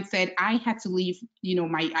 One woman said, I had to leave,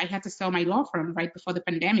 I had to sell my law firm right before the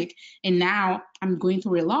pandemic. And now I'm going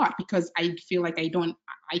through a lot because I feel like I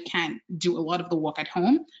can't do a lot of the work at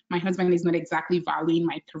home. My husband is not exactly valuing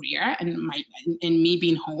my career and me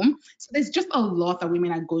being home. So there's just a lot that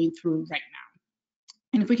women are going through right now.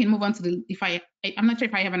 And if we can move on to I'm not sure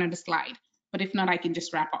if I have another slide, but if not, I can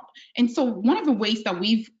just wrap up. And so one of the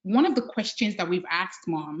questions that we've asked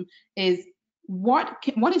mom is, what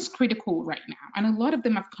is critical right now? And a lot of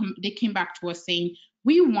them they came back to us saying,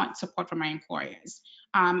 we want support from our employers.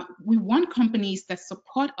 We want companies that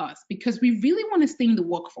support us because we really want to stay in the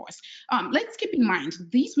workforce. Let's keep in mind,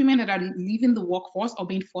 these women that are leaving the workforce or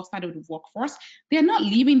being forced out of the workforce, they're not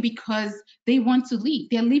leaving because they want to leave.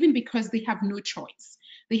 They're leaving because they have no choice.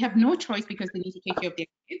 They have no choice because they need to take care of their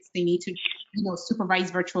kids. They need to,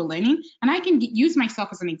 supervise virtual learning. And I can use myself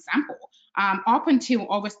as an example. Up until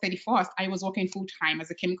August 31st, I was working full-time as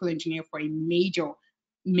a chemical engineer for a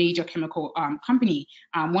major chemical company,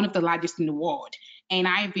 one of the largest in the world. And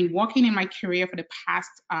I've been working in my career for the past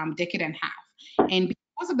decade and a half. And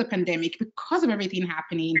because of the pandemic, because of everything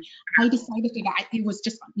happening, I decided that it was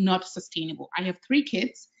just not sustainable. I have 3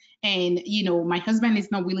 kids. And, my husband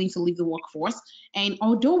is not willing to leave the workforce. And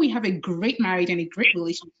although we have a great marriage and a great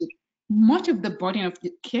relationship, much of the burden of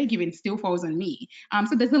the caregiving still falls on me.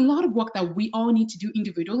 So there's a lot of work that we all need to do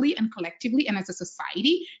individually and collectively and as a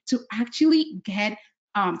society to actually get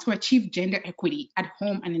to achieve gender equity at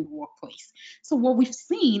home and in the workplace. So what we've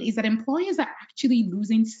seen is that employers are actually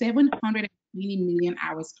losing 720 million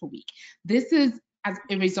hours per week. This is as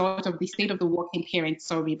a result of the State of the Working Parent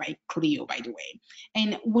survey by Clio, by the way.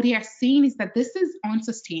 And what they are saying is that this is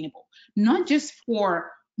unsustainable, not just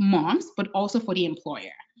for moms, but also for the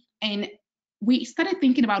employer. And we started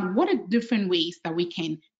thinking about what are different ways that we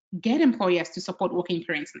can get employers to support working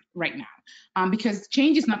parents right now, because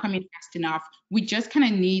change is not coming fast enough. We just kind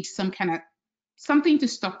of need something to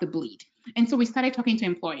stop the bleed. And so we started talking to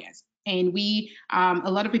employers. And we,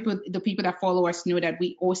 a lot of people, the people that follow us know that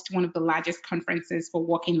we host one of the largest conferences for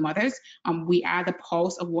working mothers. We are the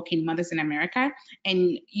pulse of working mothers in America.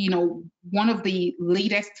 And, one of the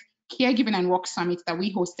latest caregiving and work summits that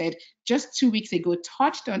we hosted just 2 weeks ago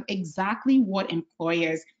touched on exactly what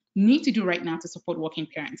employers need to do right now to support working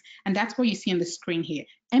parents. And that's what you see on the screen here.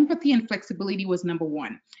 Empathy and flexibility was number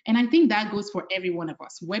 1. And I think that goes for every one of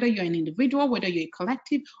us, whether you're an individual, whether you're a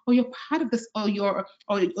collective, or you're part of this, or you're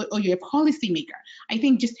a policymaker. I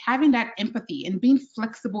think just having that empathy and being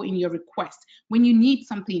flexible in your request when you need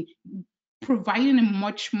something, providing a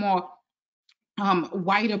much more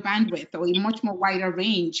wider bandwidth or a much more wider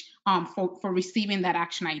range for receiving that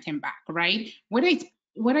action item back, right?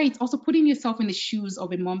 Whether it's also putting yourself in the shoes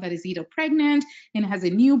of a mom that is either pregnant and has a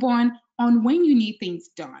newborn on when you need things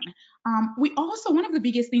done. We also, one of the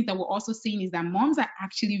biggest things that we're also seeing is that moms are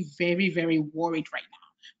actually very, very worried right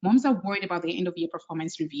now. Moms are worried about their end of year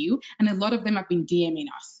performance review, and a lot of them have been DMing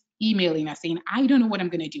us, emailing us saying, I don't know what I'm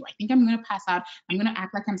going to do. I think I'm going to pass out. I'm going to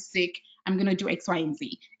act like I'm sick. I'm going to do X, Y, and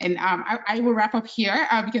Z. And I will wrap up here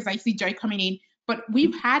because I see Joy coming in. But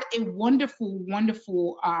we've had a wonderful,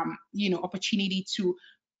 wonderful, opportunity to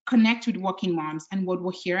connect with working moms. And what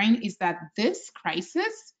we're hearing is that this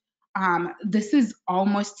crisis, this is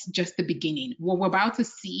almost just the beginning. What we're about to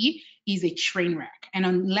see is a train wreck. And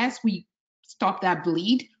unless we stop that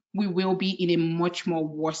bleed, we will be in a much more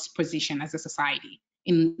worse position as a society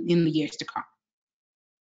in the years to come.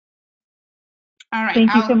 All right.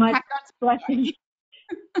 Thank you so much. Blessing.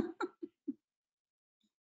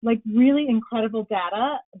 Like really incredible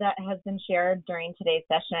data that has been shared during today's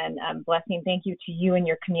session. Blessing, thank you to you and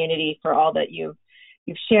your community for all that you've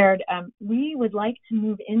shared. We would like to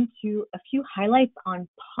move into a few highlights on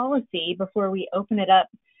policy before we open it up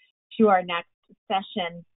to our next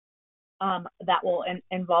session that will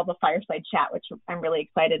involve a fireside chat, which I'm really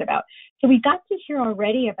excited about. So we got to hear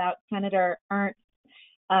already about Senator Ernst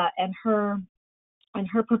and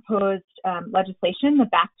her proposed legislation, the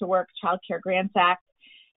Back to Work Child Care Grants Act.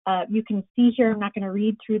 You can see here, I'm not going to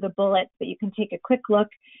read through the bullets, but you can take a quick look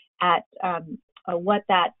at what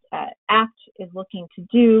that act is looking to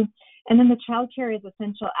do. And then the Child Care is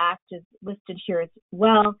Essential Act is listed here as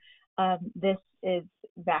well. This is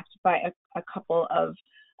backed by a couple of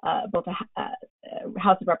both a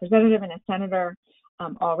House of Representatives and a senator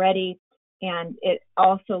already. And it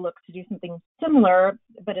also looks to do something similar,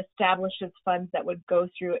 but establishes funds that would go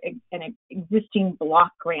through an existing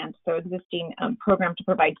block grant, so existing program to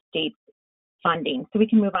provide state funding. So we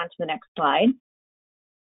can move on to the next slide.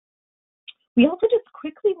 We also just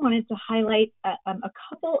quickly wanted to highlight a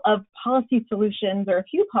couple of policy solutions, or a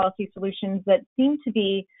few policy solutions that seem to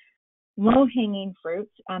be low-hanging fruit,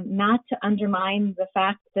 not to undermine the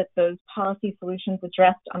fact that those policy solutions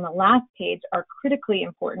addressed on the last page are critically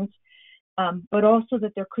important, but also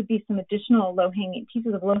that there could be some additional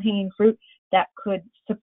pieces of low-hanging fruit that could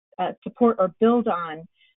support or build on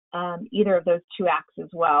either of those two acts as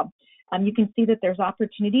well. You can see that there's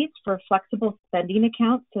opportunities for flexible spending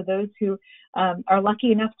accounts. So those who are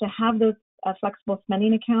lucky enough to have those flexible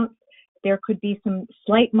spending accounts, there could be some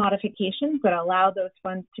slight modifications that allow those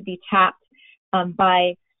funds to be tapped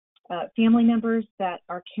by family members that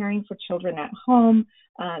are caring for children at home,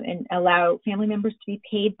 and allow family members to be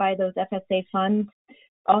paid by those FSA funds.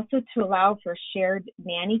 Also to allow for shared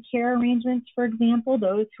nanny care arrangements, for example,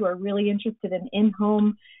 those who are really interested in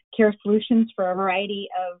home care solutions for a variety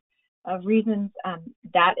of reasons,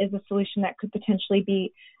 that is a solution that could potentially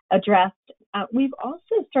be addressed. We've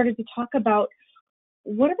also started to talk about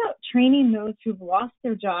what about training those who've lost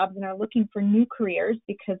their jobs and are looking for new careers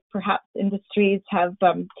because perhaps industries have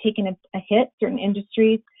taken a hit, certain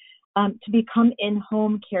industries, to become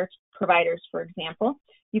in-home care providers, for example.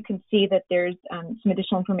 You can see that there's some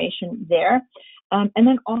additional information there. And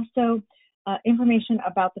then also information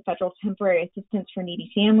about the Federal Temporary Assistance for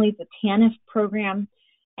Needy Families, the TANF program,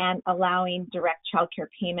 and allowing direct child care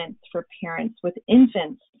payments for parents with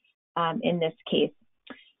infants in this case.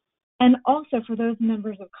 And also for those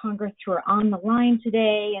members of Congress who are on the line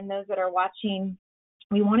today and those that are watching,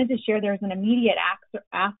 we wanted to share there's an immediate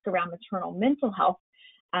ask around maternal mental health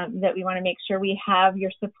that we want to make sure we have your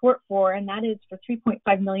support for, and that is for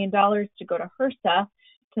 $3.5 million to go to HRSA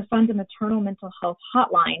to fund a maternal mental health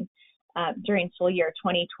hotline during full year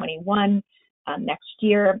 2021 next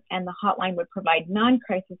year. And the hotline would provide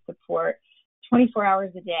non-crisis support 24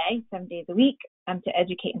 hours a day, 7 days a week, to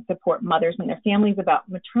educate and support mothers and their families about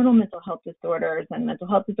maternal mental health disorders and mental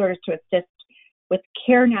health disorders to assist with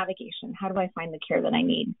care navigation. How do I find the care that I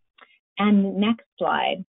need? And next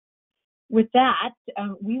slide. With that,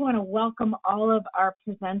 we want to welcome all of our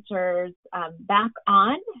presenters back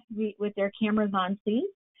on with their cameras on, please.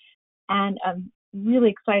 And I'm really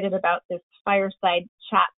excited about this fireside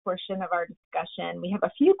chat portion of our discussion. We have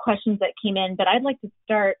a few questions that came in, but I'd like to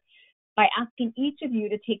start by asking each of you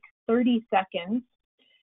to take 30 seconds.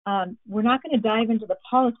 We're not going to dive into the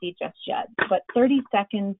policy just yet, but 30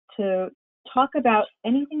 seconds to talk about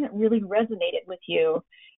anything that really resonated with you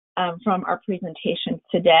from our presentations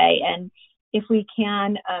today. And if we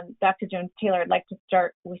can, Dr. Jones-Taylor, I'd like to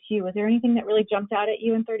start with you. Was there anything that really jumped out at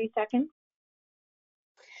you in 30 seconds?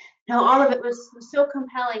 No, all of it was so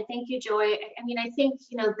compelling. Thank you, Joy. I mean, I think,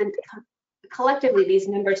 collectively these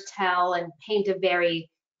numbers tell and paint a very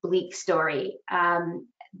bleak story.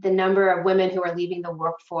 The number of women who are leaving the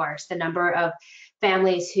workforce, the number of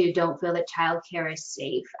families who don't feel that childcare is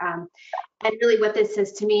safe. And really what this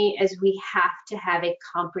says to me is we have to have a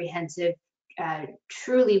comprehensive,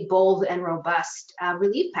 truly bold and robust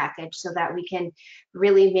relief package so that we can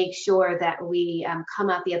really make sure that we come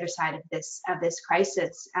out the other side of this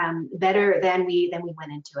crisis better than we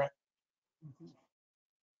went into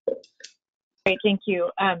it. Great, thank you.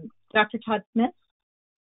 Dr. Todd-Smith?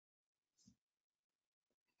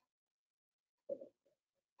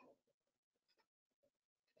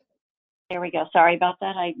 There we go. Sorry about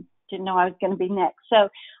that. I didn't know I was going to be next. So,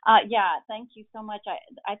 yeah, thank you so much.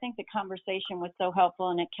 I think the conversation was so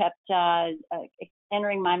helpful, and it kept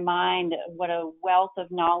entering my mind what a wealth of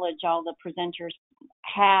knowledge all the presenters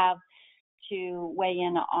have to weigh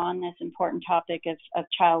in on this important topic of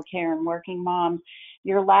child care and working moms.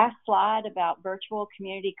 Your last slide about virtual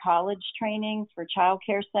community college trainings for child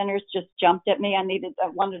care centers just jumped at me. I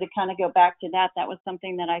wanted to kind of go back to that. That was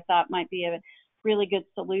something that I thought might be a really good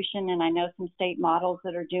solution, and I know some state models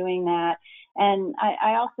that are doing that. And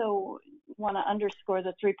I also want to underscore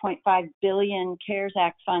the $3.5 billion CARES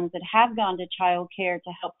Act funds that have gone to child care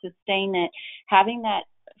to help sustain it. Having that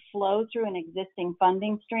flow through an existing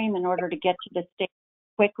funding stream in order to get to the state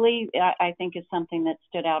quickly, I think is something that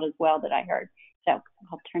stood out as well that I heard. So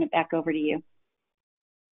I'll turn it back over to you.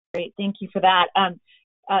 Great, thank you for that.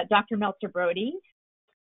 Dr. Meltzer-Brody.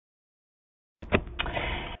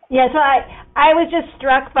 Yeah, so I was just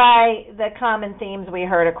struck by the common themes we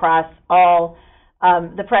heard across all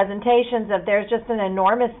the presentations of there's just an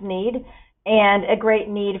enormous need and a great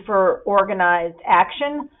need for organized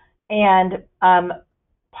action and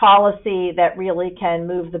policy that really can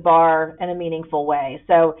move the bar in a meaningful way.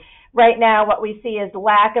 So right now what we see is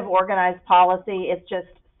lack of organized policy. It's just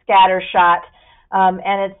scattershot,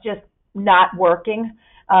 and it's just not working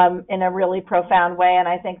in a really profound way. And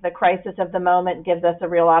I think the crisis of the moment gives us a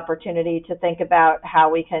real opportunity to think about how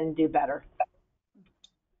we can do better.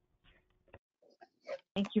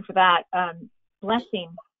 Thank you for that.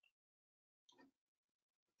 Blessing.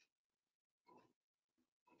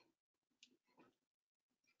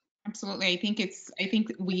 Absolutely. I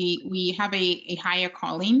think we have a higher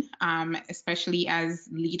calling, especially as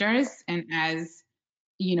leaders and as,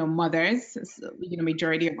 mothers,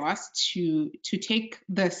 majority of us, to take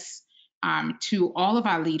this to all of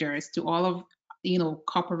our leaders, to all of,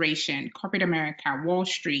 corporate America, Wall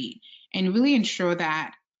Street, and really ensure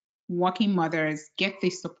that working mothers get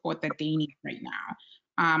the support that they need right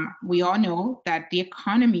now. We all know that the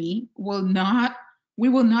economy we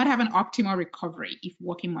will not have an optimal recovery if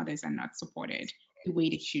working mothers are not supported the way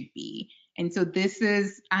they should be. And so this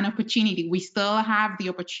is an opportunity. We still have the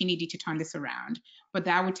opportunity to turn this around, but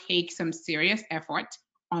that would take some serious effort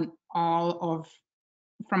on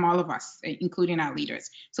from all of us, including our leaders.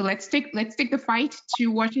 So let's take the fight to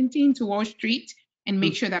Washington, to Wall Street, and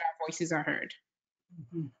make sure that our voices are heard.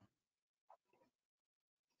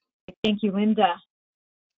 Thank you, Linda.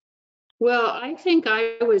 Well, I think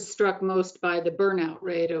I was struck most by the burnout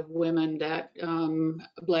rate of women that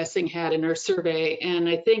Blessing had in her survey. And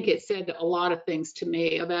I think it said a lot of things to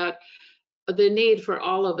me about the need for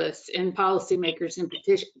all of us and policymakers in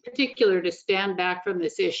particular to stand back from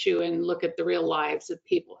this issue and look at the real lives of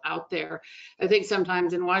people out there. I think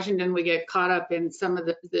sometimes in Washington we get caught up in some of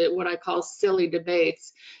the what I call silly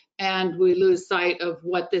debates, and we lose sight of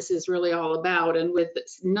what this is really all about. And with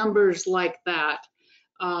numbers like that,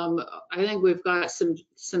 I think we've got some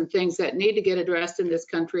things that need to get addressed in this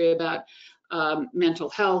country about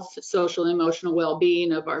mental health, social and emotional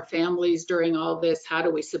well-being of our families during all this. How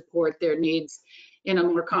do we support their needs in a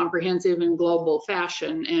more comprehensive and global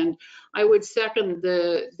fashion? And I would second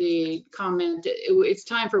the comment, it's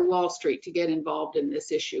time for Wall Street to get involved in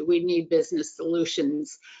this issue. We need business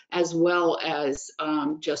solutions as well as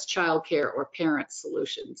just childcare or parent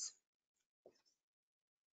solutions.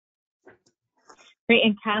 Great,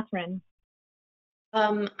 and Catherine.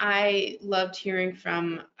 I loved hearing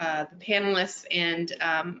from the panelists, and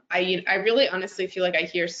I really honestly feel like I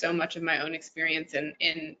hear so much of my own experience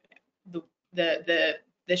in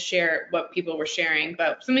the share, what people were sharing.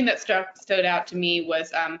 But something that stood out to me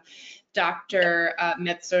was Dr.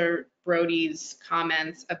 Meltzer-Brody's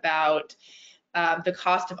comments about the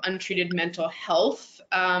cost of untreated mental health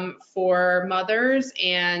for mothers,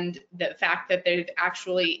 and the fact that they're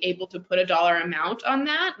actually able to put a dollar amount on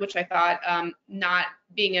that, which I thought, not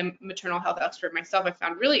being a maternal health expert myself, I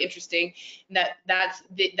found really interesting. That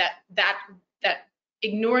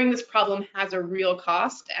ignoring this problem has a real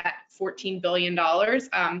cost at $14 billion.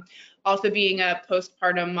 Also, being a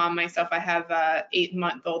postpartum mom myself, I have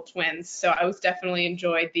 8-month-old twins, so I was definitely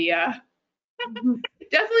enjoyed the.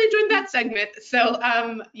 Definitely enjoyed that segment. So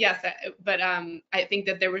yes, but I think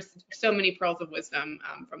that there was so many pearls of wisdom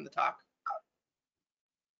from the talk.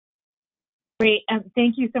 Great,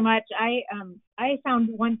 thank you so much. I found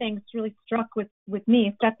one thing that's really stuck with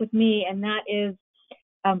me, and that is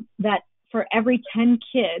that for every 10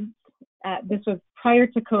 kids, this was prior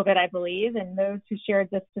to COVID, I believe, and those who shared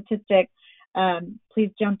this statistic,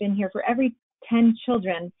 please jump in here. For every 10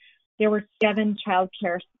 children, there were 7 child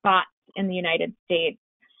care spots in the United States.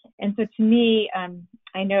 And so to me,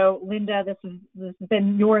 I know, Linda, this has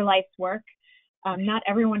been your life's work. Not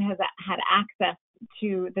everyone has had access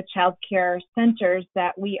to the child care centers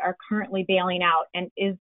that we are currently bailing out. And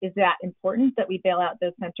is that important that we bail out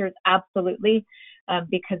those centers? Absolutely,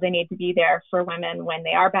 because they need to be there for women when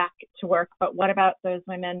they are back to work. But what about those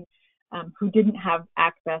women who didn't have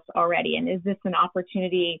access already? And is this an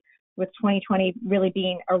opportunity, with 2020 really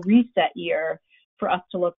being a reset year, for us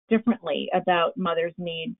to look differently about mothers'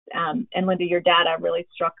 needs? And Linda, your data really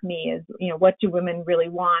struck me as, what do women really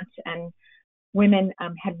want? And women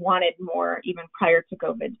had wanted more even prior to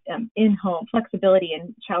COVID, in-home flexibility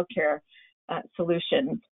and childcare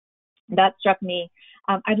solutions. That struck me.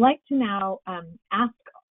 I'd like to now ask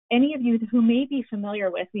any of you who may be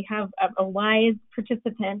familiar with, we have a wise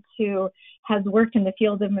participant who has worked in the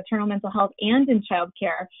field of maternal mental health and in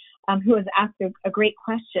childcare, who has asked a great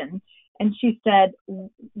question. And she said,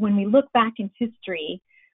 when we look back in history,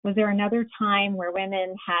 was there another time where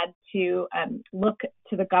women had to look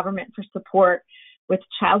to the government for support with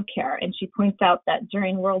childcare? And she points out that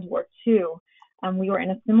during World War II, we were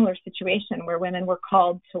in a similar situation where women were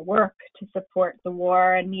called to work to support the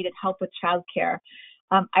war and needed help with childcare.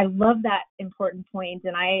 I love that important point,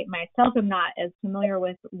 and I myself am not as familiar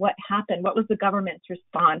with what happened. What was the government's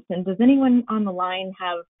response? And does anyone on the line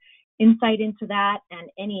have insight into that and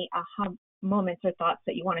any aha moments or thoughts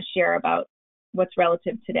that you want to share about what's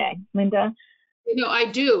relative today? Linda? I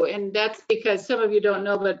do, and that's because some of you don't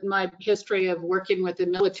know, but my history of working with the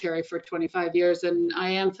military for 25 years, and I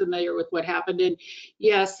am familiar with what happened. And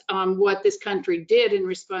yes, what this country did in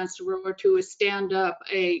response to World War II is stand up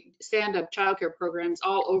childcare programs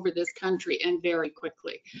all over this country, and very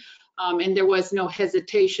quickly. And there was no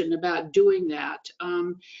hesitation about doing that.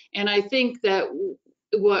 And I think that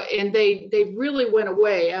and they really went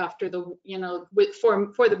away after the,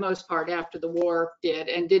 for the most part after the war did,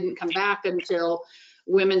 and didn't come back until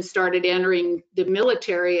women started entering the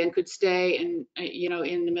military and could stay in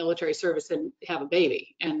the military service and have a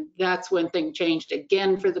baby. And that's when things changed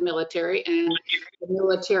again for the military, and the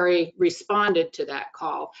military responded to that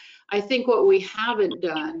call. I think what we haven't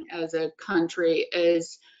done as a country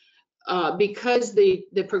is, because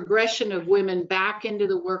the progression of women back into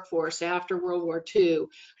the workforce after World War II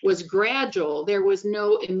was gradual, there was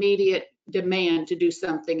no immediate demand to do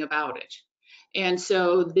something about it. And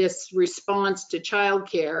so this response to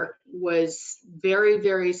childcare was very,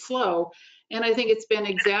 very slow. And I think it's been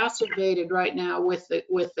exacerbated right now with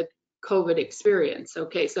the COVID experience.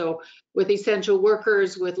 Okay, so with essential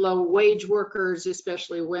workers, with low wage workers,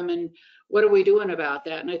 especially women, what are we doing about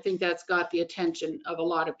that? And I think that's got the attention of a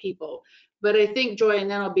lot of people. But I think, Joy, and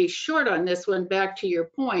then I'll be short on this one, back to your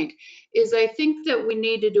point, is I think that we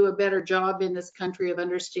need to do a better job in this country of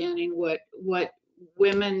understanding what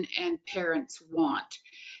women and parents want.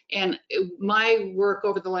 And my work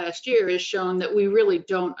over the last year has shown that we really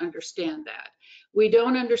don't understand that. We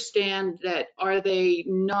don't understand that are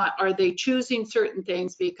they choosing certain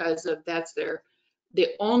things because of the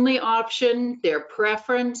only option, their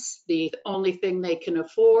preference, the only thing they can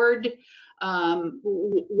afford.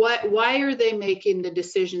 Why are they making the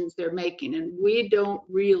decisions they're making? And we don't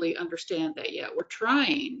really understand that yet. We're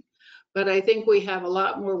trying, but I think we have a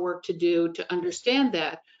lot more work to do to understand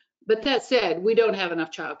that. But that said, we don't have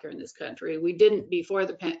enough childcare in this country. We didn't before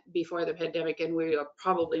the pandemic, and we are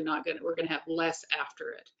probably not going to. We're going to have less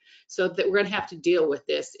after it. So that we're going to have to deal with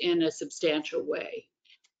this in a substantial way.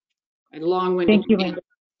 And long-winded. Thank you, Linda.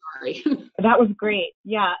 Sorry. That was great.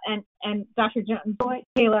 Yeah, and Dr.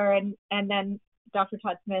 Jones-Taylor and then Dr.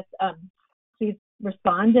 Todd-Smith, please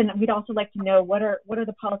respond. And we'd also like to know what are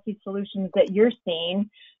the policy solutions that you're seeing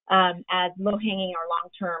as low-hanging or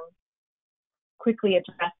long-term, quickly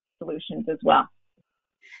addressed solutions as well.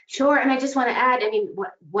 Sure, and I just want to add,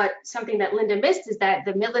 what something that Linda missed is that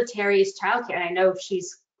the military's childcare, and I know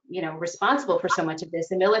she's responsible for so much of this,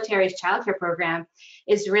 the military's childcare program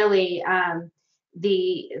is really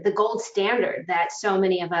the gold standard that so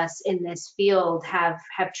many of us in this field have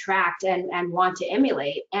tracked and want to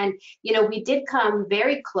emulate. And we did come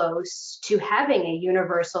very close to having a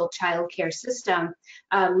universal childcare system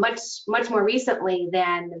much more recently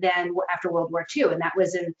than after World War II, and that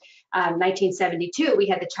was in 1972. We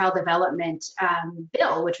had the Child Development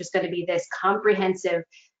Bill, which was going to be this comprehensive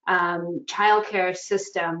childcare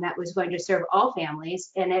system that was going to serve all families,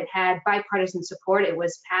 and it had bipartisan support. It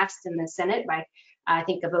was passed in the Senate by I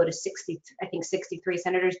think a vote of 63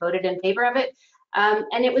 senators voted in favor of it,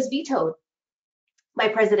 and it was vetoed by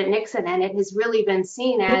President Nixon. And it has really been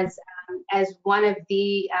seen as one of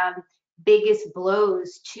the biggest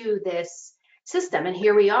blows to this system. And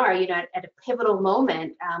here we are, at a pivotal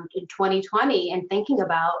moment in 2020 and thinking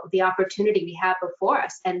about the opportunity we have before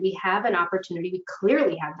us. And we have an opportunity, we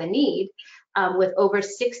clearly have the need, with over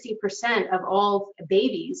 60% of all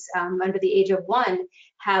babies under the age of 1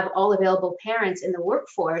 have all available parents in the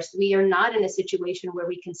workforce. We are not in a situation where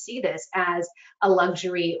we can see this as a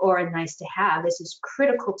luxury or a nice to have. This is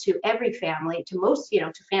critical to every family, to most,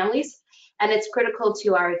 to families, and it's critical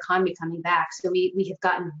to our economy coming back. So we have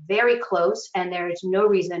gotten very close, and there is no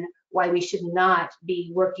reason why we should not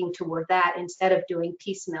be working toward that instead of doing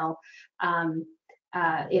piecemeal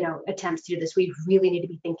attempts to do this. We really need to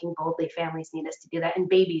be thinking boldly. Families need us to do that, and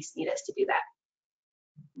babies need us to do that.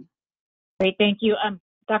 Great, thank you.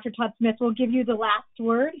 Dr. Todd-Smith, we'll give you the last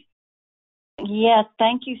word. Yes,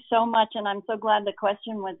 thank you so much, and I'm so glad the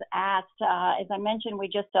question was asked. As I mentioned, we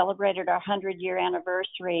just celebrated our 100-year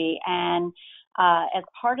anniversary, and as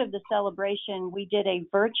part of the celebration, we did a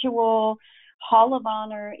virtual Hall of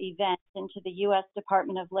Honor event into the U.S.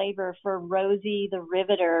 Department of Labor for Rosie the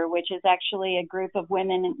Riveter, which is actually a group of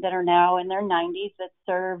women that are now in their 90s that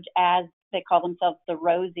served as, they call themselves the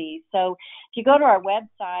Rosies. So if you go to our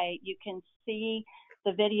website, you can see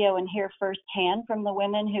the video and hear firsthand from the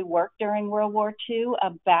women who worked during World War II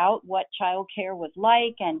about what childcare was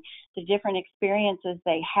like and the different experiences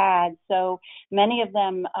they had. So many of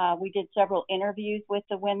them, we did several interviews with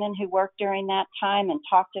the women who worked during that time and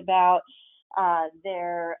talked about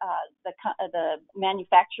the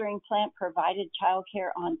manufacturing plant provided childcare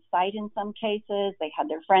on site in some cases. They had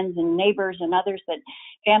their friends and neighbors and others,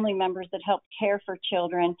 family members that helped care for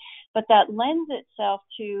children. But that lends itself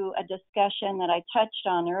to a discussion that I touched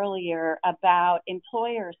on earlier about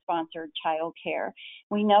employer-sponsored childcare.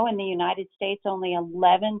 We know in the United States only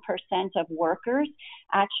 11% of workers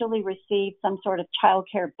actually receive some sort of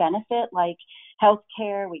childcare benefit like health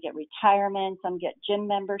care, we get retirement, some get gym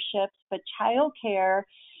memberships, but child care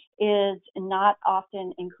is not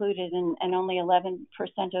often included, and only 11%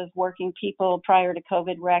 of working people prior to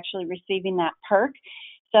COVID were actually receiving that perk.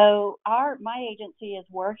 So my agency is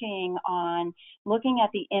working on looking at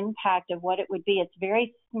the impact of what it would be. It's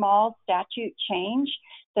very small statute change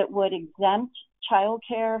that would exempt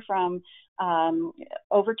childcare from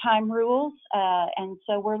overtime rules. And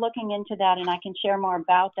so we're looking into that, and I can share more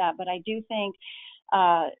about that. But I do think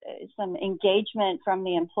some engagement from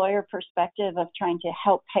the employer perspective of trying to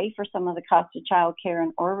help pay for some of the cost of childcare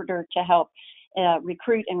in order to help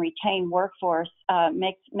recruit and retain workforce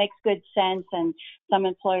makes good sense, and some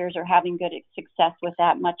employers are having good success with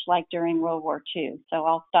that, much like during World War II. So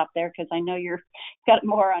I'll stop there because I know you've got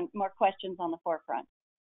more questions on the forefront.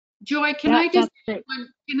 Joy, can I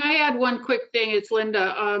add one quick thing? It's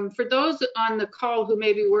Linda. For those on the call who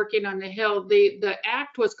may be working on the Hill, the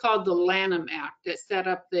act was called the Lanham Act that set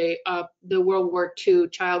up the World War II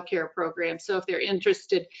child care program. So if they're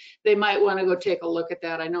interested, they might want to go take a look at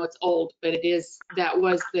that. I know it's old, but that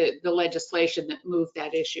was the legislation that moved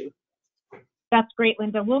that issue. That's great,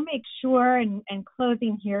 Linda. We'll make sure in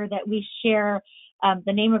closing here that we share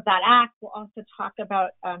the name of that act. We'll also talk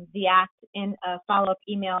about the act in a follow-up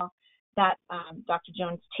email that Dr.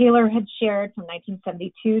 Jones-Taylor had shared from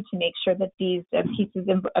 1972 to make sure that these pieces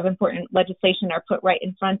of important legislation are put right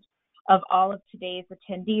in front of all of today's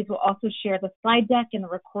attendees. We'll also share the slide deck and the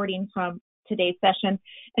recording from today's session.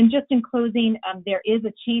 And just in closing, there is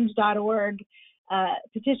a change.org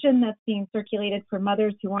petition that's being circulated for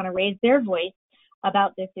mothers who want to raise their voice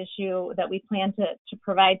about this issue that we plan to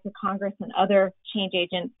provide to Congress and other change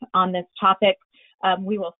agents on this topic.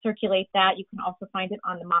 We will circulate that. You can also find it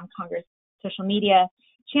on the Mom Congress social media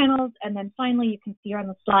channels. And then finally, you can see here on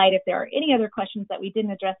the slide, if there are any other questions that we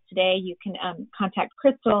didn't address today, you can contact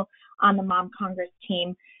Crystal on the Mom Congress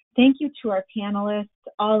team. Thank you to our panelists,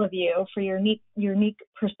 all of you, for your unique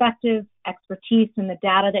perspectives, expertise, and the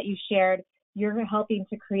data that you shared. You're helping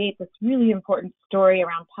to create this really important story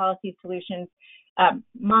around policy solutions.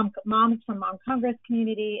 Moms from Mom Congress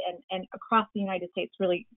community and across the United States,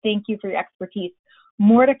 really thank you for your expertise.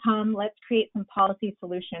 More to come. Let's create some policy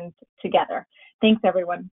solutions together. Thanks,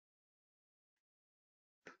 everyone.